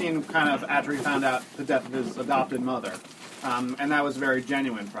see that scene kind of after he found out the death of his adopted mother. And that was very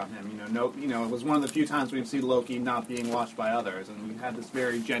genuine from him. It was one of the few times we'd see Loki not being watched by others, and we had this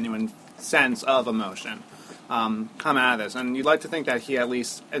very genuine sense of emotion come out of this. And you'd like to think that he at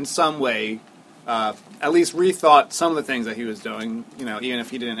least, in some way, at least rethought some of the things that he was doing. Even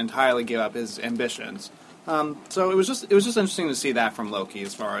if he didn't entirely give up his ambitions. So it was just interesting to see that from Loki,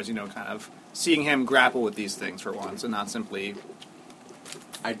 as far as kind of seeing him grapple with these things for once, and not simply.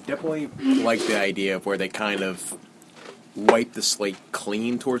 I definitely like the idea of where they kind of wipe the slate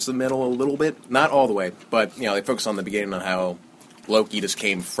clean towards the middle a little bit. Not all the way, but, they focus on the beginning on how Loki just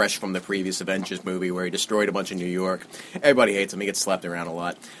came fresh from the previous Avengers movie where he destroyed a bunch of New York. Everybody hates him. He gets slapped around a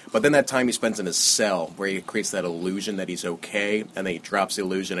lot. But then that time he spends in his cell where he creates that illusion that he's okay, and then he drops the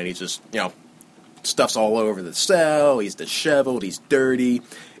illusion and he just, stuff's all over the cell. He's disheveled. He's dirty.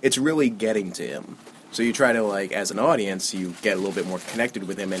 It's really getting to him. So you try to, as an audience, you get a little bit more connected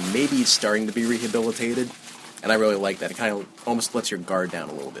with him, and maybe he's starting to be rehabilitated. And I really like that. It kind of almost lets your guard down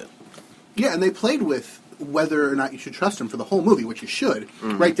a little bit. Yeah, and they played with whether or not you should trust him for the whole movie, which you should.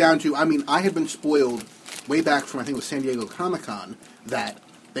 Mm-hmm. Right down to, I had been spoiled way back from, I think it was San Diego Comic-Con, that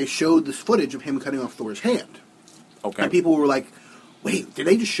they showed this footage of him cutting off Thor's hand. Okay. And people were like, wait, did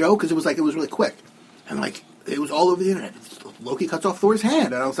they just show? Because it was really quick. And it was all over the internet. Loki cuts off Thor's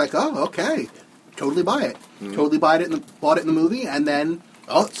hand, and I was like, oh, okay, totally buy it. Totally bought it in the movie, and then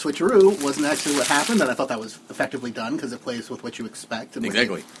switcheroo wasn't actually what happened, and I thought that was effectively done because it plays with what you expect. And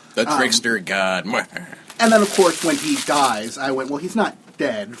Exactly. The trickster god. And then, of course, when he dies, I went, well, he's not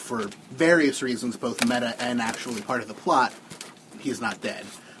dead for various reasons, both meta and actually part of the plot. He's not dead.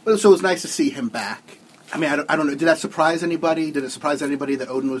 But so it was nice to see him back. I mean, I don't know. Did that surprise anybody? Did it surprise anybody that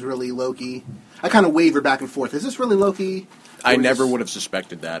Odin was really Loki? I kind of wavered back and forth. Is this really Loki? I never would have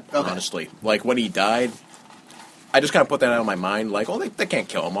suspected that, honestly. Like, when he died, I just kind of put that out of my mind. Like, they can't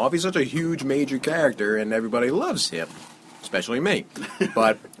kill him off. He's such a huge, major character, and everybody loves him. Especially me.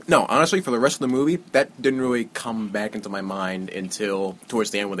 But, no, honestly, for the rest of the movie, that didn't really come back into my mind until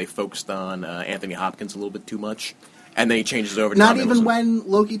towards the end when they focused on Anthony Hopkins a little bit too much. And then he changes over to Not Tom even Hiddleston. when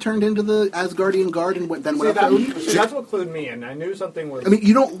Loki turned into the Asgardian guard and then went up to Odin? That's what clued me in. I knew something was... I mean,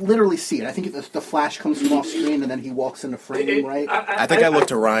 you don't literally see it. I think the flash comes from off screen and then he walks into frame, right? I think I looked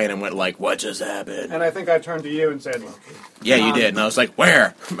to Ryan and went like, what just happened? And I think I turned to you and said, Loki. Yeah, you did. And I was like,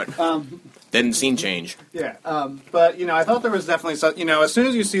 where? But didn't scene change. Yeah, but, I thought there was definitely some... as soon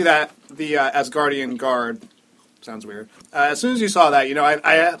as you see that, the Asgardian guard... Sounds weird. As soon as you saw that,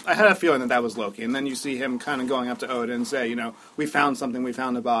 I had a feeling that was Loki. And then you see him kind of going up to Odin and say, we found something, we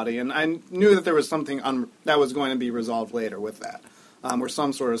found a body. And I knew that there was something that was going to be resolved later with that. Or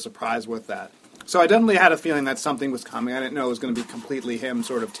some sort of surprise with that. So I definitely had a feeling that something was coming. I didn't know it was going to be completely him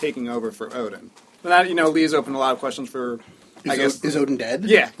sort of taking over for Odin. But that, leaves open a lot of questions for, I guess... Is Odin dead?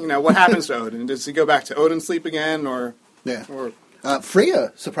 Yeah, what happens to Odin? Does he go back to Odin sleep again, or... Yeah. Or,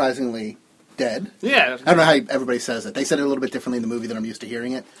 Freya, surprisingly... dead. Yeah. I don't know how everybody says it. They said it a little bit differently in the movie than I'm used to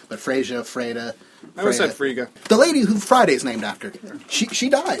hearing it. But Freda. I always said Frigga. The lady who Friday's named after. She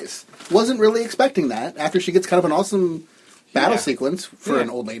dies. Wasn't really expecting that after she gets kind of an awesome battle sequence for an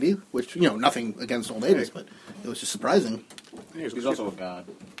old lady, which, nothing against old ladies, but it was just surprising. He's also a god.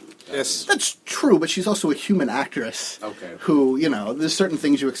 Yes. That's true, but she's also a human actress. Okay. Who, there's certain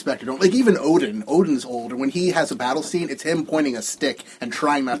things you expect or don't. Like, even Odin's old, and when he has a battle scene, it's him pointing a stick and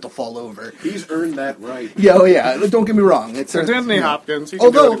trying not to fall over. He's earned that right. Yeah, oh yeah, don't get me wrong. It's Anthony Hopkins. He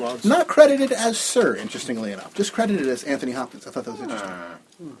can do what he although, wants. not credited as Sir, interestingly enough. Just credited as Anthony Hopkins. I thought that was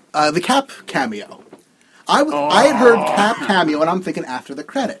interesting. The Cap cameo. I had heard Cap cameo, and I'm thinking after the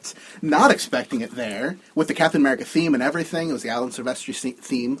credits. Not expecting it there, with the Captain America theme and everything. It was the Alan Silvestri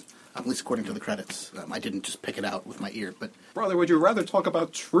theme. At least according to the credits. I didn't just pick it out with my ear, but... Brother, would you rather talk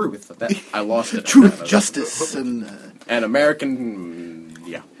about truth? I lost it. Truth, justice, and American...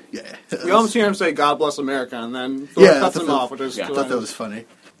 yeah. Yeah. We almost hear him say, God bless America, and then Thor cuts him off, which is... Yeah. I thought that was funny.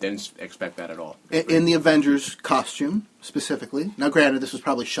 Didn't expect that at all. In the Avengers costume, specifically. Now, granted, this was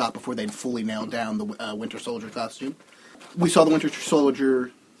probably shot before they'd fully nailed down the Winter Soldier costume. We saw the Winter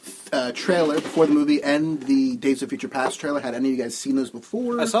Soldier trailer before the movie and the Days of Future Past trailer. Had any of you guys seen those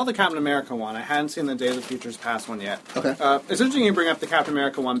before? I saw the Captain America one. I hadn't seen the Days of Future Past one yet. Okay. It's interesting you bring up the Captain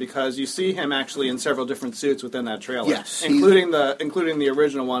America one because you see him actually in several different suits within that trailer. Yes. Including the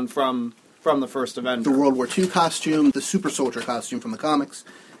original one from the first Avenger. The World War II costume, the Super Soldier costume from the comics,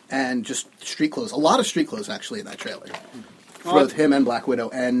 and just street clothes. A lot of street clothes, actually, in that trailer. For both him and Black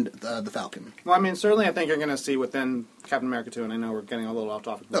Widow and the Falcon. Well, I mean, certainly I think you're going to see within Captain America 2, and I know we're getting a little off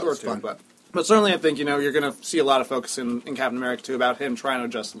topic with Thor 2, but certainly I think, you're going to see a lot of focus in Captain America 2 about him trying to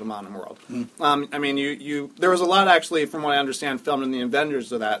adjust to the modern world. I mean, there was a lot, actually, from what I understand, filmed in the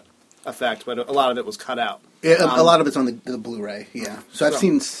Avengers of that effect, but a lot of it was cut out. Yeah, a lot of it's on the Blu-ray, yeah. So I've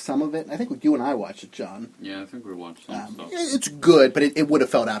seen some of it. I think you and I watched it, John. Yeah, I think we watched some stuff. It's good, but it would have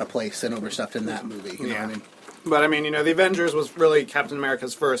felt out of place and overstuffed in that movie. You know what I mean? But, I mean, the Avengers was really Captain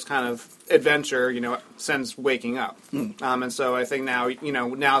America's first kind of adventure, since waking up. And so I think now,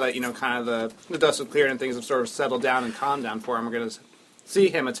 now that, kind of the dust has cleared and things have sort of settled down and calmed down for him, we're going to see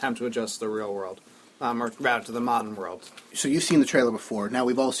him attempt to adjust to the real world, or rather to the modern world. So you've seen the trailer before. Now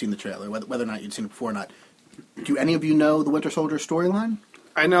we've all seen the trailer, whether or not you'd seen it before or not. Do any of you know the Winter Soldier storyline?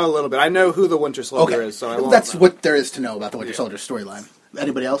 I know a little bit. I know who the Winter Soldier is, so I won't That's know. what there is to know about the Winter Soldier storyline.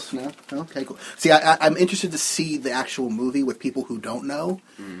 Anybody else? No? Okay, cool. See, I'm interested to see the actual movie with people who don't know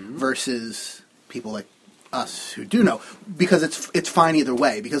versus people like us who do know. Because it's fine either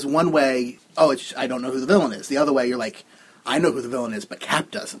way. Because one way, I don't know who the villain is. The other way, you're like, I know who the villain is, but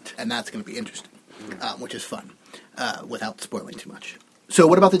Cap doesn't. And that's going to be interesting, which is fun, without spoiling too much. So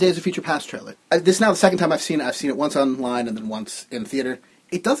what about the Days of Future Past trailer? This is now the second time I've seen it. I've seen it once online and then once in theater.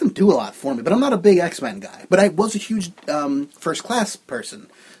 It doesn't do a lot for me, but I'm not a big X-Men guy. But I was a huge First Class person.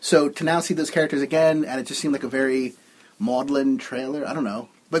 So to now see those characters again, and it just seemed like a very maudlin trailer, I don't know.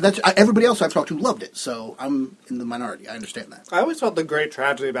 But everybody else I've talked to loved it, so I'm in the minority. I understand that. I always felt the great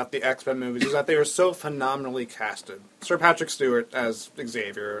tragedy about the X-Men movies is that they were so phenomenally casted. Sir Patrick Stewart as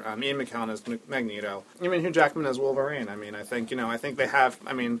Xavier, Ian McKellen as Magneto, even Hugh Jackman as Wolverine. I mean, I think they have.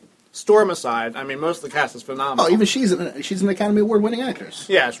 I mean, Storm aside, I mean, most of the cast is phenomenal. Oh, even she's an Academy Award winning actress.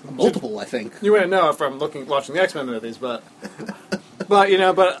 Yeah, multiple, I think. You wouldn't know it from watching the X-Men movies, but. But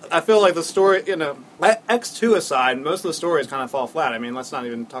I feel like the story, X2 aside, most of the stories kind of fall flat. I mean, let's not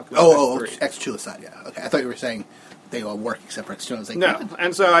even talk about X3. X2 aside, yeah. Okay, I thought you were saying they all work except for X2. I was like, no,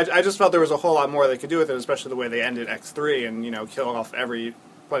 and so I just felt there was a whole lot more they could do with it, especially the way they ended X3 and kill off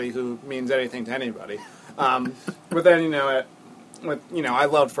everybody who means anything to anybody. But then I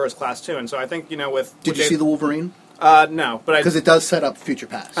loved First Class too, and so I think Did you see the Wolverine? No, but because it does set up Future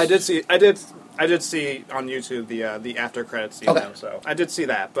Past. I did see on YouTube the after credits scene, though, so I did see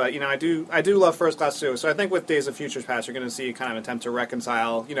that. But I do love First Class too. So I think with Days of Future Past, you're going to see kind of an attempt to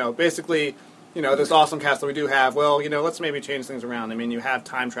reconcile, basically, this awesome cast that we do have. Well, let's maybe change things around. I mean, you have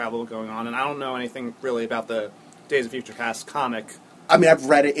time travel going on, and I don't know anything really about the Days of Future Past comic. I mean, I've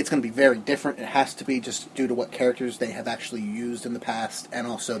read it. It's going to be very different. It has to be just due to what characters they have actually used in the past, and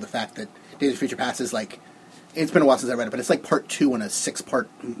also the fact that Days of Future Past is like. It's been a while since I read it, but it's like part 2 in a 6-part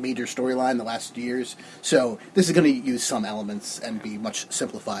major storyline the last years. So this is going to use some elements and be much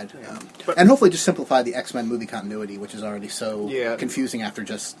simplified. And hopefully just simplify the X-Men movie continuity, which is already so confusing after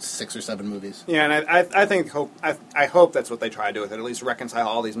just 6 or 7 movies. Yeah, and I hope that's what they try to do with it, at least reconcile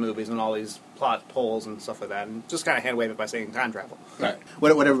all these movies and all these plot holes and stuff like that, and just kind of hand-wave it by saying time travel. Right.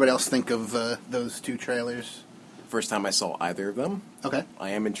 What everybody else think of those 2 trailers? First time I saw either of them. Okay. I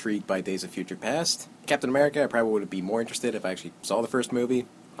am intrigued by Days of Future Past. Captain America, I probably would be more interested if I actually saw the first movie.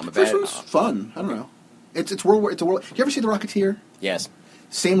 First one's fun. I don't know. It's World War. It's a world. Do you ever see The Rocketeer? Yes.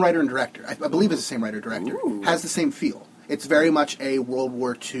 Same writer and director. I believe it's the same writer director. Ooh. Has the same feel. It's very much a World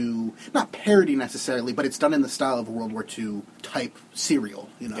War II, not parody necessarily, but it's done in the style of a World War II type serial.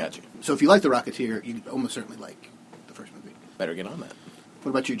 Gotcha. So if you like The Rocketeer, you almost certainly like the first movie. Better get on that.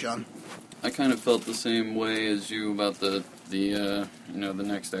 What about you, John? I kind of felt the same way as you about the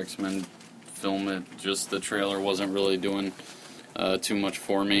next X-Men film. The trailer wasn't really doing too much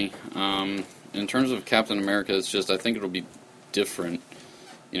for me. In terms of Captain America, it's just I think it'll be different.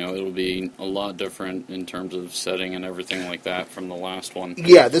 It'll be a lot different in terms of setting and everything like that from the last one.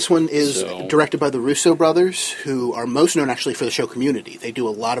 Yeah, this one is directed by the Russo brothers, who are most known actually for the show Community. They do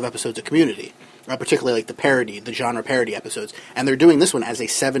a lot of episodes of Community. Particularly like the genre parody episodes. And they're doing this one as a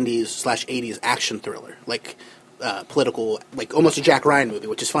 70s/80s action thriller, like political, like almost a Jack Ryan movie,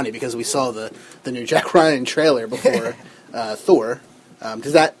 which is funny because we saw the new Jack Ryan trailer before Thor.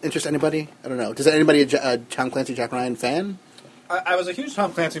 Does that interest anybody? I don't know. Does anybody a Tom Clancy, Jack Ryan fan? I was a huge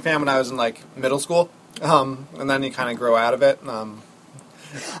Tom Clancy fan when I was in middle school, and then you kind of grow out of it.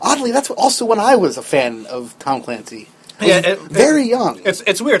 Oddly, that's also when I was a fan of Tom Clancy. Very young.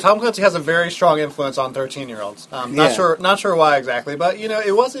 It's weird. Tom Clancy has a very strong influence on 13-year-olds. Not sure why exactly, but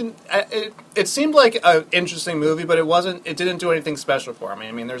it wasn't. It seemed like an interesting movie, but it wasn't. It didn't do anything special for me.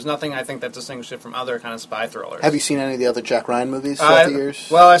 I mean, there's nothing I think that distinguished it from other kind of spy thrillers. Have you seen any of the other Jack Ryan movies throughout the years?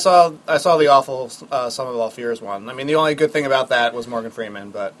 Well, I saw the awful Sum of All Fears one. I mean, the only good thing about that was Morgan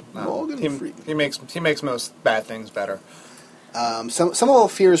Freeman, but he makes most bad things better. Some of All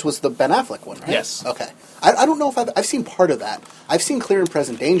Fears was the Ben Affleck one, right? Yes. Okay. I don't know if I've seen part of that. I've seen Clear and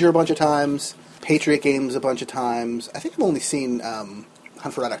Present Danger a bunch of times, Patriot Games a bunch of times. I think I've only seen Hunt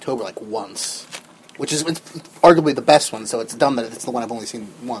for Red October once, which is arguably the best one, so it's dumb that it's the one I've only seen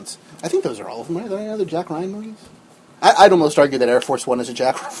once. I think those are all of them. Are there any other Jack Ryan movies? I'd almost argue that Air Force One is a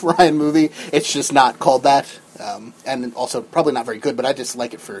Jack Ryan movie. It's just not called that. And also probably not very good, but I just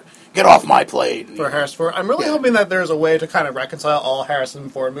like it for get off my plane. For Harrison Ford. I'm really hoping that there's a way to kind of reconcile all Harrison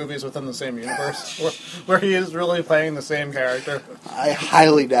Ford movies within the same universe, where he is really playing the same character. I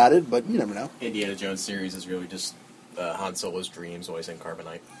highly doubt it, but you never know. Indiana Jones series is really just Han Solo's dreams, always in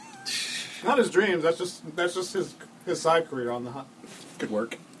Carbonite. Not his dreams, that's just his side career on the hunt. Good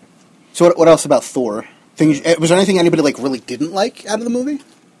work. So what else about Thor? Was there anything anybody really didn't like out of the movie?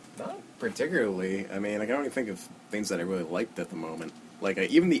 Not particularly. I mean, I can only think of things that I really liked at the moment. Like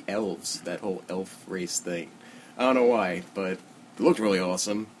even the elves, that whole elf race thing. I don't know why, but it looked really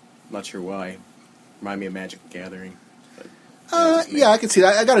awesome. Not sure why. Remind me of Magic the Gathering. But, yeah, I can see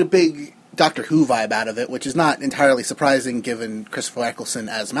that. I got a big Doctor Who vibe out of it, which is not entirely surprising given Christopher Eccleston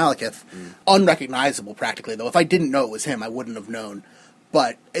as Malekith. Unrecognizable, practically, though. If I didn't know it was him, I wouldn't have known.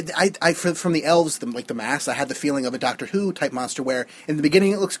 But from the elves, the mask, I had the feeling of a Doctor Who type monster where in the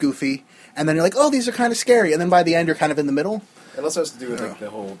beginning it looks goofy, and then you're like, oh, these are kind of scary, and then by the end you're kind of in the middle. It also has to do with like the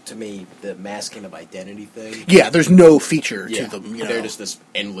whole, to me, the masking of identity thing. Yeah, there's no feature to them. You know, they're just this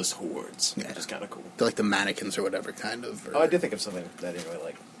endless hordes, which is kind of cool. They're like the mannequins or whatever, kind of. Or Oh, I did think of something that I didn't really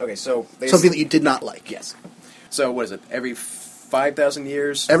like. Okay, so something that you did not like. Yes. So what is it? Every 5,000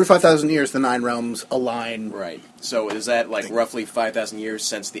 years. Every 5,000 years, the Nine Realms align. Right. So is that like roughly 5,000 years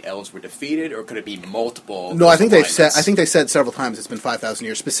since the elves were defeated, or could it be multiple? No, I think they've said. alignments? I think they said several times it's been 5,000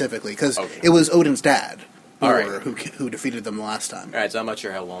 years specifically because Okay. it was Odin's dad, All right. who defeated them last time. All right, so I'm not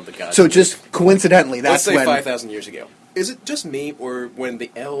sure how long the gods. So just coincidentally, let's that's say when 5,000 years ago. Is it just me, or when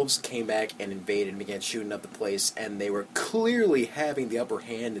the elves came back and invaded and began shooting up the place, and they were clearly having the upper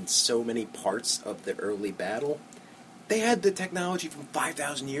hand in so many parts of the early battle? They had the technology from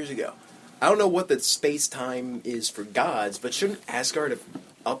 5,000 years ago. I don't know what the space-time is for gods, but shouldn't Asgard have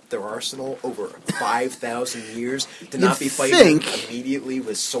upped their arsenal over 5,000 years to not be fighting immediately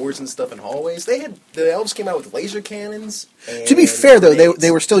with swords and stuff in hallways? The elves came out with laser cannons. To be fair, though, grenades.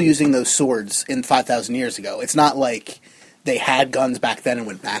 they were still using those swords in 5,000 years ago. It's not like they had guns back then and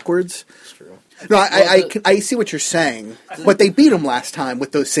went backwards. That's true. No, I see what you're saying, but they beat them last time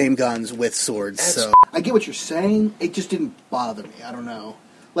with those same guns with swords. So I get what you're saying. It just didn't bother me. I don't know.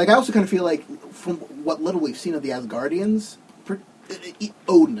 Like I also kind of feel like from what little we've seen of the Asgardians,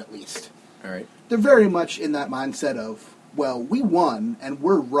 Odin at least, All right. they're very much in that mindset of, well, we won and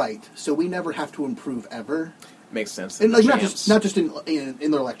we're right, so we never have to improve ever. Makes sense. And like Champs. not just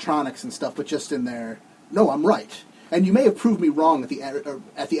in their electronics and stuff, but just in their I'm right. And you may have proved me wrong at the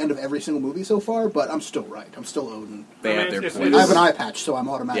end of every single movie so far, but I'm still right. I'm still Odin. They have their points. I have an eye patch, so I'm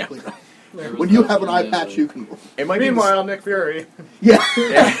automatically right. When you have an eye patch, you can. It might be Meanwhile, Nick Fury. Yeah,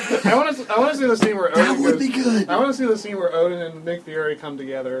 I want to see the scene where Odin that would goes- be good. I want to see the scene where Odin and Nick Fury come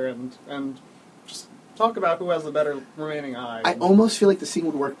together and just talk about who has the better remaining eye. I almost feel like the scene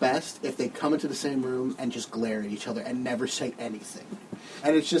would work best if they come into the same room and just glare at each other and never say anything.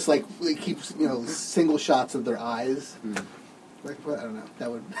 And it's just like it keeps single shots of their eyes. Like I don't know.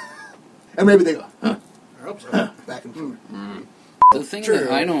 That would. And maybe they go. Huh? I hope so. Back and forth. The thing that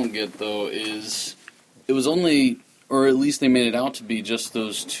I don't get, though, is it was only, or at least they made it out to be just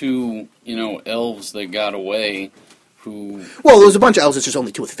those two, elves that got away who... Well, there was a bunch of elves. It's just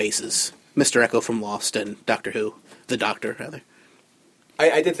only two with faces. Mr. Echo from Lost and Doctor Who. The Doctor, rather.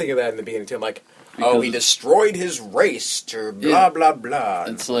 I did think of that in the beginning, too. I'm like, Because- he destroyed his race to blah, blah, blah.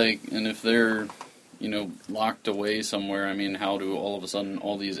 It's like, and if they're, locked away somewhere, I mean, how do all of a sudden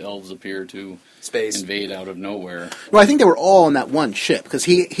all these elves appear to Space. invade out of nowhere? Well, I think they were all on that one ship, because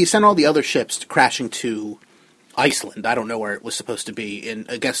he sent all the other ships crashing to Iceland. I don't know where it was supposed to be, in,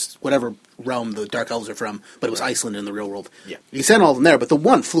 I guess, whatever realm the Dark Elves are from, but it was Iceland in the real world. Yeah. He sent all of them there, but the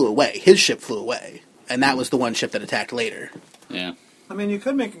one flew away. His ship flew away, and that was the one ship that attacked later. Yeah. I mean, you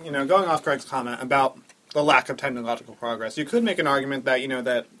could make, going off Greg's comment about the lack of technological progress, you could make an argument that,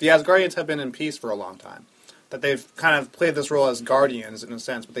 that the Asgardians have been in peace for a long time. That they've kind of played this role as guardians in a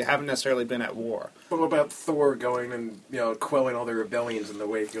sense, but they haven't necessarily been at war. But what about Thor going and, quelling all the rebellions in the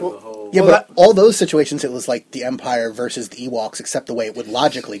wake of the whole... Yeah, Well, but all those situations, it was like the Empire versus the Ewoks, except the way it would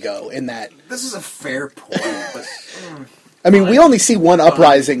logically go, in that... This is a fair point, but... I mean, we only see one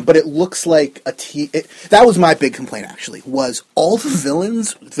uprising, but it looks like that was my big complaint, actually, was all the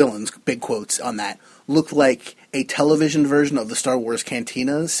villains, big quotes on that, looked like a television version of the Star Wars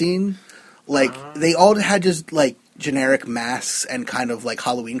Cantina scene. Like, they all had just, like, generic masks and kind of, like,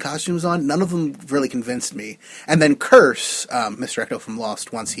 Halloween costumes on. None of them really convinced me. And then Curse, Mr. Echo from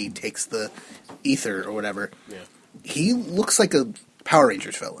Lost, once he takes the ether or whatever, he looks like a Power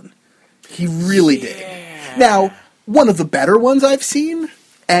Rangers villain. He really did. Now... one of the better ones I've seen,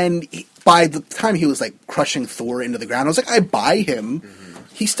 and by the time he was like crushing Thor into the ground, I was like, I buy him.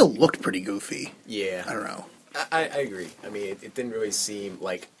 He still looked pretty goofy. Yeah. I don't know. I agree. I mean, it didn't really seem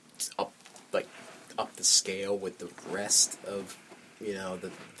like up the scale with the rest of,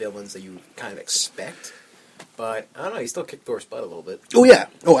 the villains that you kind of expect. But, I don't know, he still kicked Thor's butt a little bit. Oh, yeah.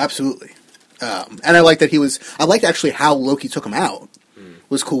 Oh, absolutely. And I like that I liked actually how Loki took him out.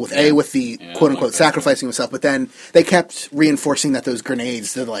 Was cool with with the quote-unquote sacrificing himself, but then they kept reinforcing that those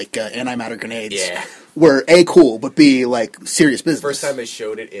grenades, the like antimatter grenades, were A, cool, but B, like serious business. First time they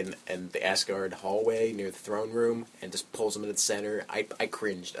showed it in the Asgard hallway near the throne room and just pulls him in the center, I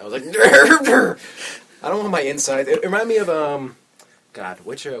cringed. I was like, I don't want my insides. It reminded me of God,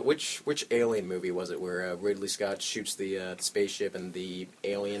 which alien movie was it where Ridley Scott shoots the spaceship and the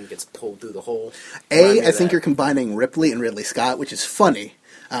alien gets pulled through the hole? I think you're combining Ripley and Ridley Scott, which is funny,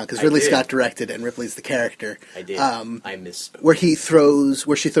 because Ridley Scott directed and Ripley's the character. I did. I misspoke. Where she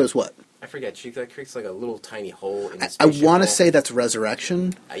throws what? I forget. She creates like a little tiny hole in the I spaceship want to hull. say that's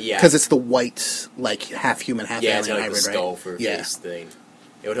Resurrection. Yeah. Because it's the white, like, half human, half Yeah, alien it's got like hybrid, the right? skull for a Yeah. face thing.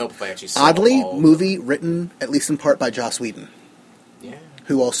 It would help if I actually saw Oddly, all movie written, at least in part, by Joss Whedon, Yeah.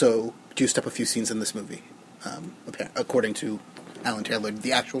 who also juiced up a few scenes in this movie, according to Alan Taylor,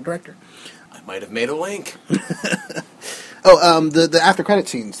 the actual director. I might have made a link. The after credit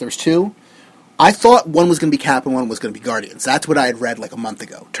scenes. There's two. I thought one was going to be Cap and one was going to be Guardians. That's what I had read like a month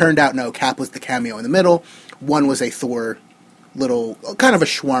ago. Turned out, no, Cap was the cameo in the middle. One was a Thor little, kind of a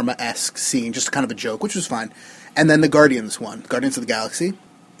shawarma-esque scene, just kind of a joke, which was fine. And then the Guardians one, Guardians of the Galaxy.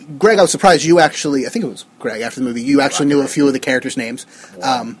 Greg, I was surprised you actually, I think it was Greg after the movie, you actually knew a few of the characters' names.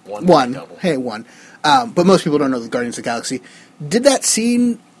 One. Hey, one. But most people don't know the Guardians of the Galaxy. Did that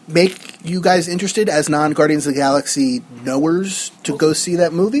scene make you guys interested as non-Guardians of the Galaxy knowers to go see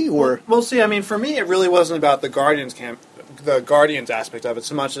that movie? Or Well, see, I mean, for me, it really wasn't about the Guardians aspect of it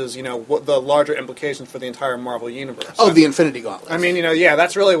so much as, what the larger implications for the entire Marvel universe. the Infinity Gauntlet. I mean,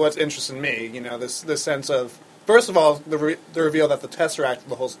 that's really what's interesting me. This sense of, first of all, the reveal that the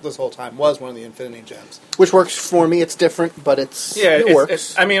Tesseract this whole time was one of the Infinity Gems. Which works for me. It's different, but it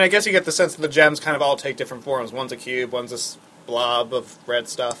works. I mean, I guess you get the sense that the gems kind of all take different forms. One's a cube, one's this blob of red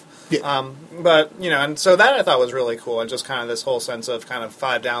stuff. Yeah. But, and so that I thought was really cool, and just kind of this whole sense of kind of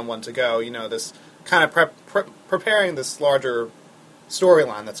 5 down, 1 to go, this kind of preparing this larger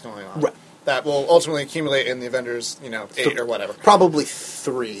storyline that's going on. Right. That will ultimately accumulate in the Avengers, 8 or whatever. Probably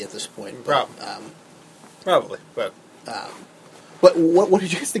 3 at this point. But, Probably, but... But what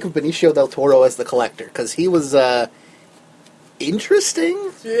did you guys think of Benicio del Toro as the Collector? Because he was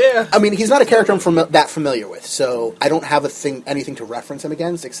interesting. Yeah. I mean, he's not a character I'm that familiar with, so I don't have anything to reference him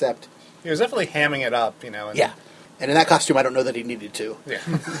against, except... He was definitely hamming it up, And, yeah. And in that costume, I don't know that he needed to. Yeah.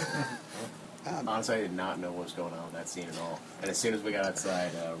 Honestly, I did not know what was going on in that scene at all. And as soon as we got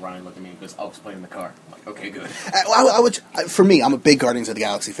outside, Ryan looked at me and goes, "I'll explain in the car." I'm like, okay, good. For me, I'm a big Guardians of the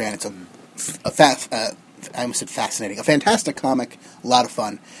Galaxy fan. It's I almost said fascinating. A fantastic comic, a lot of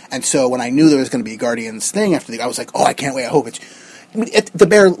fun. And so when I knew there was going to be a Guardians thing after I was like, oh, I can't wait. I hope it's... I mean, at the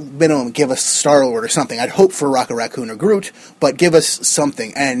bare minimum, give us Star-Lord or something. I'd hope for Rocket Raccoon or Groot, but give us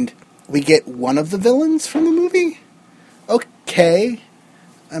something. And we get one of the villains from the movie? Okay.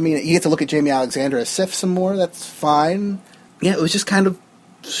 I mean, you get to look at Jamie Alexander as Sif some more. That's fine. Yeah, it was just kind of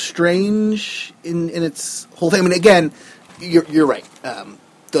strange in its whole thing. I mean, again, you're right.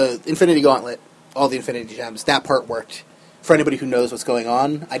 The Infinity Gauntlet, all the Infinity Gems, that part worked. For anybody who knows what's going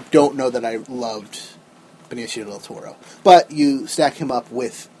on, I don't know that I loved Benicio del Toro. But you stack him up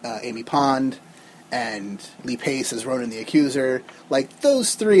with Amy Pond and Lee Pace as Ronan the Accuser. Like,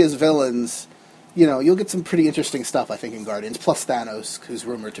 those 3 as villains, you'll get some pretty interesting stuff, I think, in Guardians. Plus Thanos, who's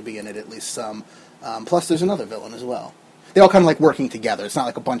rumored to be in it at least some. Plus there's another villain as well. They all kind of like working together. It's not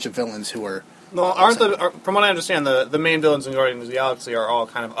like a bunch of villains who are... Well, from what I understand, the main villains in Guardians of the Galaxy are all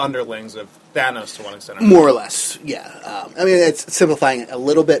kind of underlings of Thanos to one extent. More or less, yeah. I mean, it's simplifying it a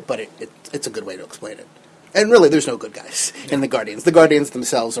little bit, but it's a good way to explain it. And really, there's no good guys in the Guardians. The Guardians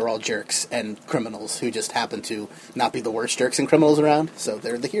themselves are all jerks and criminals who just happen to not be the worst jerks and criminals around, so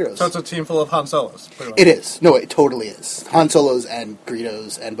they're the heroes. So it's a team full of Han Solos. Pretty much. It is. No, it totally is. Han Solos and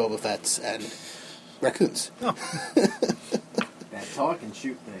Greedos and Boba Fett's and raccoons. Oh. That talk and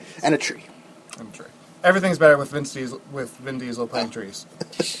shoot things. And a tree. I'm sure. Everything's better with Vin Diesel playing trees.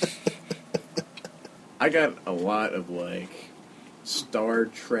 I got a lot of, Star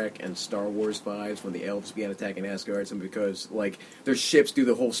Trek and Star Wars vibes when the elves began attacking Asgard, and because their ships do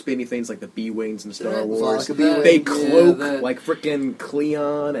the whole spinny things like the B-wings in Star Wars. Like a they cloak like frickin'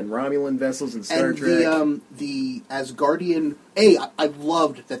 Cleon and Romulan vessels in Star Trek. The Asgardian... I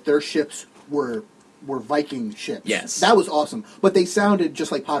loved that their ships were Viking ships. Yes. That was awesome. But they sounded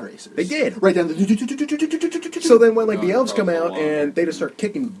just like pod racers. They did. Right down the... So then when the elves come out and they just start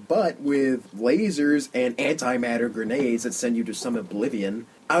kicking butt with lasers and antimatter grenades that send you to some oblivion,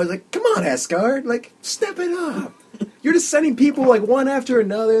 I was like, come on, Asgard, step it up. You're just sending people one after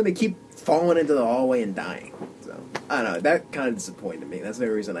another and they keep falling into the hallway and dying. So, I don't know, that kind of disappointed me. That's the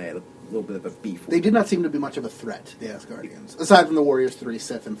only reason I had a little bit of a beef with They did not seem to be much of a threat, the Asgardians. Aside from the Warriors 3,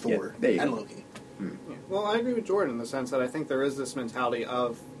 Sif, and Thor, and Loki. Well, I agree with Jordan in the sense that I think there is this mentality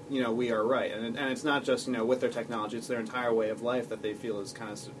of, we are right. And it's not just, with their technology, it's their entire way of life that they feel is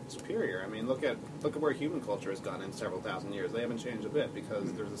kind of superior. I mean, look at where human culture has gone in several thousand years. They haven't changed a bit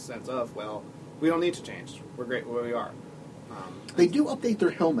because there's a sense of, well, we don't need to change. We're great where we are. They do update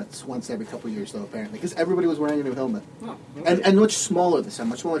their helmets once every couple of years, though, apparently, because everybody was wearing a new helmet. Oh, okay. And much smaller this time,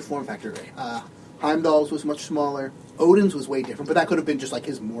 much smaller form factor. Heimdall's was much smaller. Odin's was way different, but that could have been just like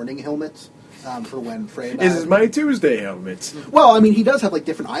his morning helmet for when Frey died. This is my Tuesday helmet. Well, I mean, he does have like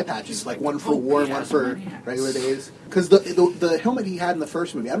different eye patches, like one for war and one for regular days. Because the helmet he had in the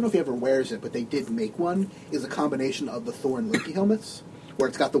first movie, I don't know if he ever wears it, but they did make one, is a combination of the Thor and Loki helmets, where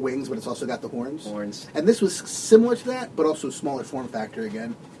it's got the wings, but it's also got the horns. And this was similar to that, but also smaller form factor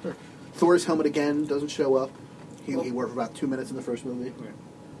again. Thor's helmet, again, doesn't show up. He wore it for about 2 minutes in the first movie. Yeah.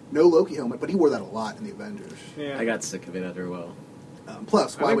 No Loki helmet, but he wore that a lot in the Avengers. Yeah. I got sick of it after a while.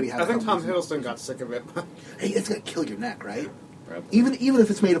 Plus, why would he have I think a Tom helmet? Hiddleston got sick of it. Hey, it's going to kill your neck, right? Probably. Even if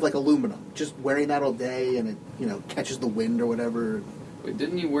it's made of like aluminum, just wearing that all day and it catches the wind or whatever. Wait,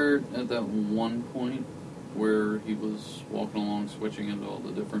 didn't he wear it at that one point where he was walking along, switching into all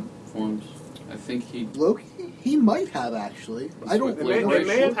the different forms? I think he Loki, he might have actually. I don't. It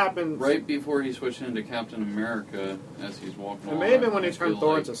may have happened right before he switched into Captain America as he's walking It along. may have been when he I turned feel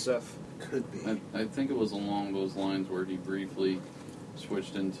Thor like- into Sif. Could be. I think it was along those lines where he briefly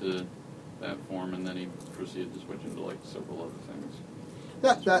switched into that form and then he proceeded to switch into like several other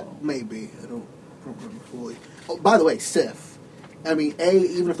things. That may be. I don't remember fully. Oh, by the way, Sif. I mean,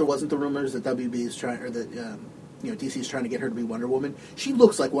 even if there wasn't the rumors that WB is trying, or that DC is trying to get her to be Wonder Woman, she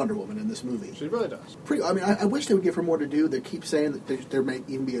looks like Wonder Woman in this movie. She really does. I mean, I wish they would give her more to do. They keep saying that there may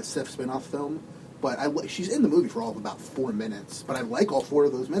even be a Sif spin-off film, but she's in the movie for all of about 4 minutes. But I like all 4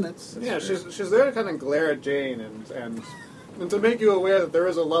 of those minutes. Yeah, she's there to kind of glare at Jane and to make you aware that there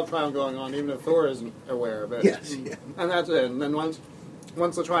is a love triangle going on, even if Thor isn't aware of it. Yes, yeah. And that's it. And then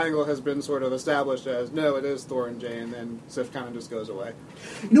once the triangle has been sort of established as, no, it is Thor and Jane, then Sif kind of just goes away.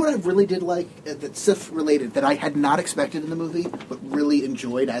 You know what I really did like, that Sif related, that I had not expected in the movie, but really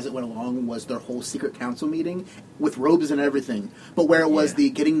enjoyed as it went along, was their whole secret council meeting, with robes and everything, but where it was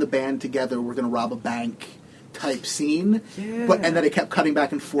the getting the band together, we're going to rob a bank type scene, and then it kept cutting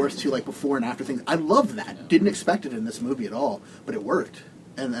back and forth to like before and after things. I loved that. Yeah. Didn't expect it in this movie at all, but it worked.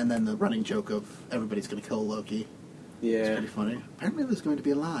 And then the running joke of everybody's going to kill Loki. It's Yeah. pretty funny. Apparently there's going to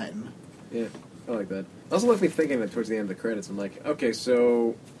be a line. Yeah, I like that. It also left me thinking that towards the end of the credits, I'm like, okay,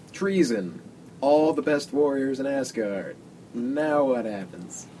 so treason, all the best warriors in Asgard. Now what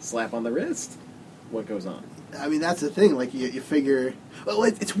happens? Slap on the wrist? What goes on? I mean, that's the thing. Like, you figure... Well,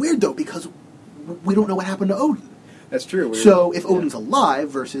 it's weird, though, because we don't know what happened to Odin. That's true. So if Odin's alive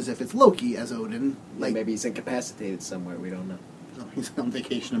versus if it's Loki as Odin, like... maybe he's incapacitated somewhere, we don't know. He's on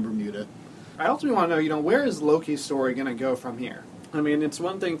vacation in Bermuda. I also want to know, where is Loki's story going to go from here? I mean, it's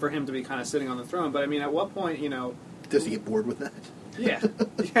one thing for him to be kind of sitting on the throne, but I mean, at what point, Does he get bored with that? Yeah,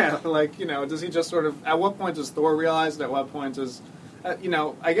 does he just sort of? At what point does Thor realize? And at what point does,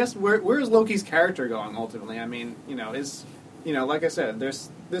 I guess where is Loki's character going ultimately? I mean, like I said,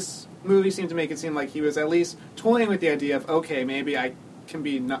 this movie seemed to make it seem like he was at least toying with the idea of, okay, maybe I can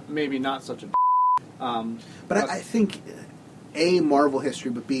be maybe not such a. But I think A, Marvel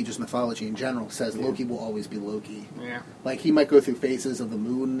history, but B, just mythology in general, says Loki will always be Loki. Yeah. Like, he might go through phases of the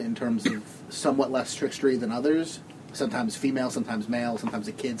moon in terms of somewhat less trickstery than others. Sometimes female, sometimes male, sometimes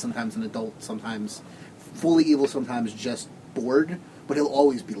a kid, sometimes an adult, sometimes fully evil, sometimes just bored. But he'll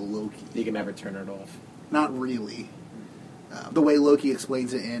always be Loki. You can never turn it off. Not really. The way Loki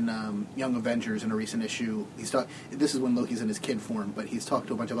explains it in Young Avengers in a recent issue, this is when Loki's in his kid form, but he's talked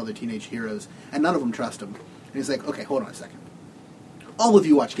to a bunch of other teenage heroes, and none of them trust him. And he's like, okay, hold on a second. All of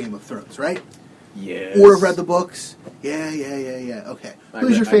you watch Game of Thrones, right? Yes. Or have read the books? Yeah. Okay.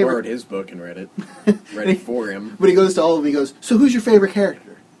 Who's your I favorite? borrowed his book and read it. Read it for him. But he goes to all of them, he goes, so who's your favorite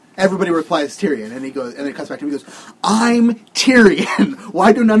character? Everybody replies Tyrion, and he goes, and then it cuts back to him, he goes, I'm Tyrion!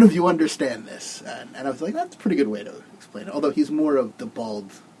 Why do none of you understand this? And I was like, that's a pretty good way to explain it. Although he's more of the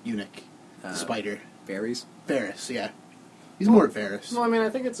bald eunuch spider. Fairies? Varys, yeah. He's more of Varys. Well, I mean, I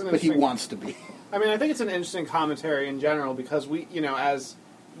think it's an But he interesting. wants to be. I mean, I think it's an interesting commentary in general because we,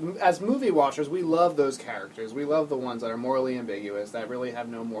 as movie watchers, we love those characters. We love the ones that are morally ambiguous, that really have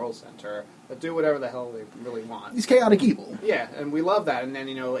no moral center, that do whatever the hell they really want. He's chaotic evil. Yeah, and we love that. And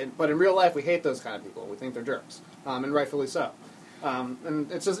then, but in real life, we hate those kind of people. We think they're jerks, and rightfully so.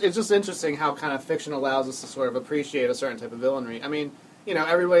 And it's just interesting how kind of fiction allows us to sort of appreciate a certain type of villainry. I mean,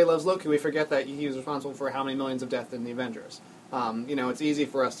 everybody loves Loki. We forget that he was responsible for how many millions of deaths in the Avengers. It's easy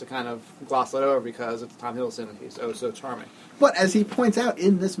for us to kind of gloss that over because it's Tom Hiddleston and he's so charming. But as he points out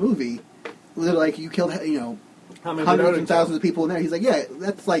in this movie, they're like, you killed, How many did hundreds Odin and thousands of people in there. He's like, yeah,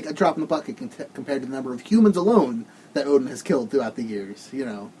 that's like a drop in the bucket compared to the number of humans alone that Odin has killed throughout the years,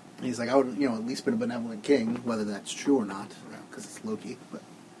 He's like, I would, at least been a benevolent king, whether that's true or not, because it's Loki. But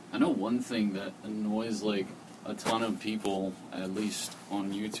I know one thing that annoys a ton of people, at least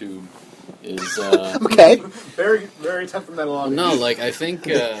on YouTube, is Okay. Very, very temperamental audience. no, like I think.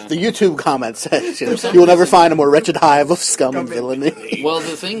 The YouTube comment says, you will never find a more wretched hive of scum and villainy. Well,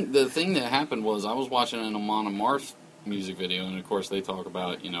 the thing that happened was I was watching an Amon Amarth music video, and of course they talk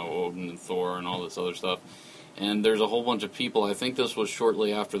about Odin and Thor and all this other stuff. And there's a whole bunch of people. I think this was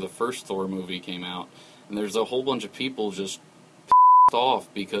shortly after the first Thor movie came out, and there's a whole bunch of people just pissed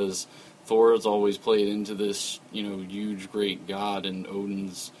off because Thor has always played into this huge great god, and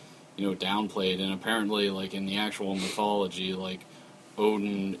Odin's downplayed. And apparently, like in the actual mythology, like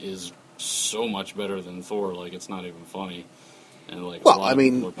Odin is so much better than Thor. Like it's not even funny. And like, Well, I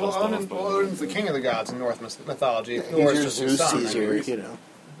mean, Odin's the king of the gods in Norse mythology. He's Thor is your just his Zeus, son. he's your,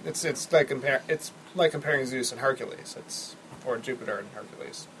 It's like comparing Zeus and Hercules. Or Jupiter and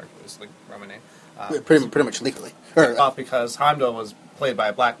Hercules. Hercules, like Roman name. pretty much legally. Or, Because Heimdall was played by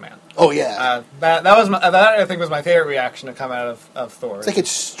a black man. oh yeah, That I think was my favorite reaction to come out of Thor. it's like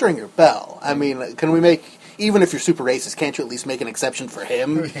it's Stringer Bell. I mean, can we make, even if you're super racist, can't you at least make an exception for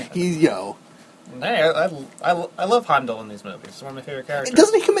him? He's Hey, I love Heimdall in these movies. He's one of my favorite characters.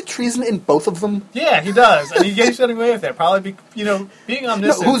 Doesn't he commit treason in both of them? Yeah, he does, and he gets getting away with it. Probably, being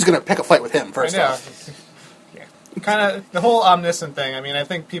omniscient. No, who's going to pick a fight with him first I know. off? Yeah, kind of the whole omniscient thing. I mean, I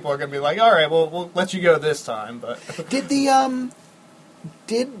think people are going to be like, "All right, well, we'll let you go this time." But Did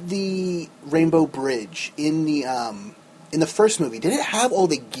the Rainbow Bridge in the first movie, did it have all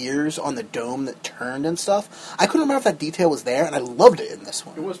the gears on the dome that turned and stuff? I couldn't remember if that detail was there, and I loved it in this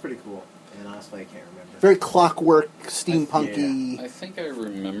one. It was pretty cool, and honestly, I can't remember. Very clockwork, steampunky. I think I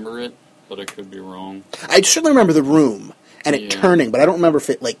remember it, but I could be wrong. I certainly remember the room and it Yeah. turning, but I don't remember if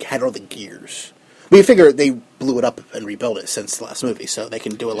it had all the gears. I mean, you figure they blew it up and rebuilt it since the last movie, so they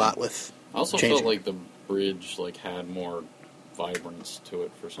can do a lot with. I also changing. felt like the bridge had more vibrance to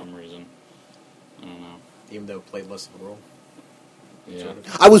it for some reason. I don't know. Even though it played less of a role. Yeah.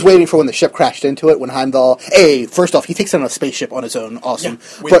 I was waiting for when the ship crashed into it, when Heimdall. Hey, first off, he takes down a spaceship on his own, awesome.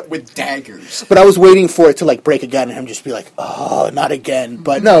 With daggers. But I was waiting for it to break again and him just be like, oh, not again.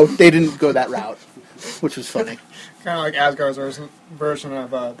 But no, they didn't go that route, which was funny. kind of like Asgard's version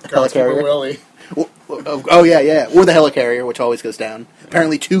of Helicarrier. Willy. Oh yeah, or the Helicarrier, which always goes down.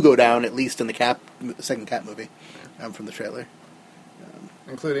 Apparently, 2 go down at least in the second Cap movie, from the trailer.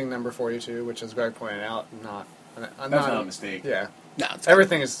 Including number 42, which, as Greg pointed out, not not a mistake. Yeah. No, it's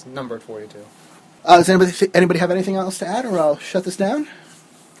Everything is numbered 42. Does anybody have anything else to add, or I'll shut this down?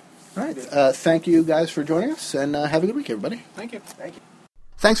 All right. Thank you guys for joining us, and have a good week, everybody. Thank you.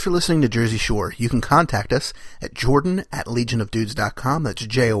 Thanks for listening to Jersey Shore. You can contact us at jordan@legionofdudes.com. That's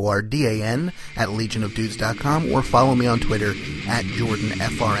JORDAN @legionofdudes.com, or follow me on Twitter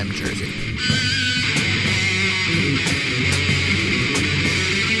 @JordanFRMJersey.